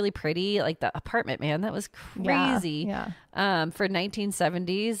sets were really pretty. Like the apartment, man, that was crazy. Yeah. For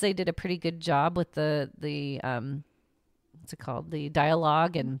 1970s, they did a pretty good job with the what's it called? The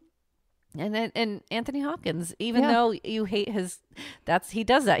dialogue and Anthony Hopkins, even though you hate he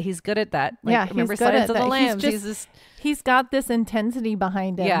does that. He's good at that. Like, Yeah, remember he's good Silence at of the that. Lambs? He's got this intensity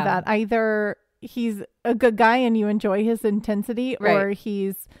behind him Yeah. that either he's a good guy and you enjoy his intensity, or Right.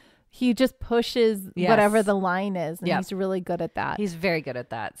 he just pushes Yes. whatever the line is, and Yep. he's really good at that. He's very good at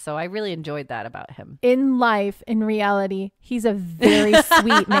that. So I really enjoyed that about him. In life, in reality, he's a very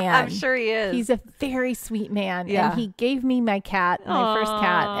sweet man. I'm sure he is. He's a very sweet man. Yeah. And he gave me my cat, my first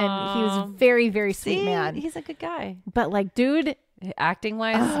cat, and he was a very, very sweet See, man. he's a good guy. But like, dude, Acting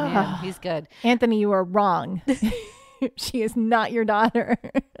wise, man, he's good. Anthony, you are wrong. She is not your daughter.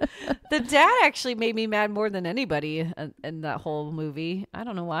 The dad actually made me mad more than anybody in that whole movie. I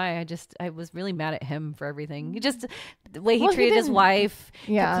don't know why. I was really mad at him for everything. The way he treated his wife,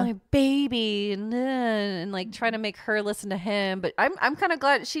 kept calling her baby, and like trying to make her listen to him. But I'm kind of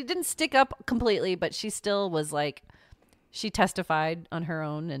glad she didn't stick up completely, but she still was like, she testified on her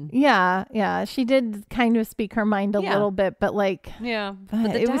own. And yeah, she did kind of speak her mind a little bit, but like,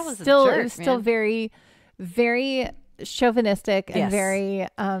 but it was still very, very chauvinistic and very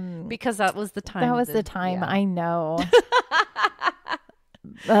because that was the time. That was the time. I know.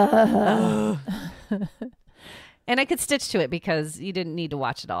 And I could stitch to it because you didn't need to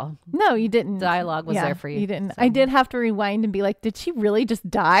watch it all. No, you didn't. Dialogue was there for you. You didn't. So. I did have to rewind and be like, did she really just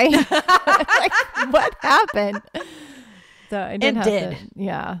die? Like, what happened? So I did to.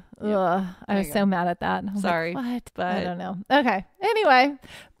 Yeah. Yep. Ugh, I was so mad at that. Sorry. Like, what? But I don't know. Okay. Anyway.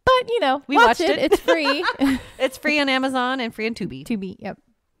 But, we watched it. It's free. It's free on Amazon and free on Tubi. Tubi, yep.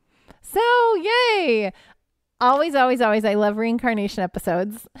 So, yay. Always, always, always. I love reincarnation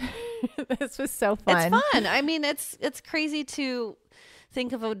episodes. This was so fun. It's fun. I mean, it's crazy to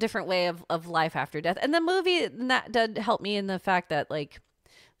think of a different way of life after death. And the movie, that did help me in the fact that, like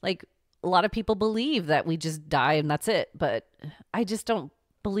a lot of people believe that we just die and that's it. But I just don't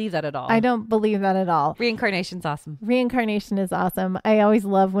believe that at all. I don't believe that at all. Reincarnation's awesome. Reincarnation is awesome. I always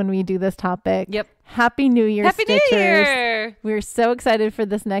love when we do this topic. Yep. Happy New Year, Happy Stitchers. New Year. We're so excited for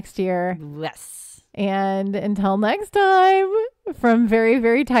this next year. Yes. And until next time, from very,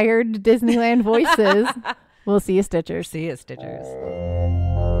 very tired Disneyland voices, we'll see you, Stitchers. See you, Stitchers.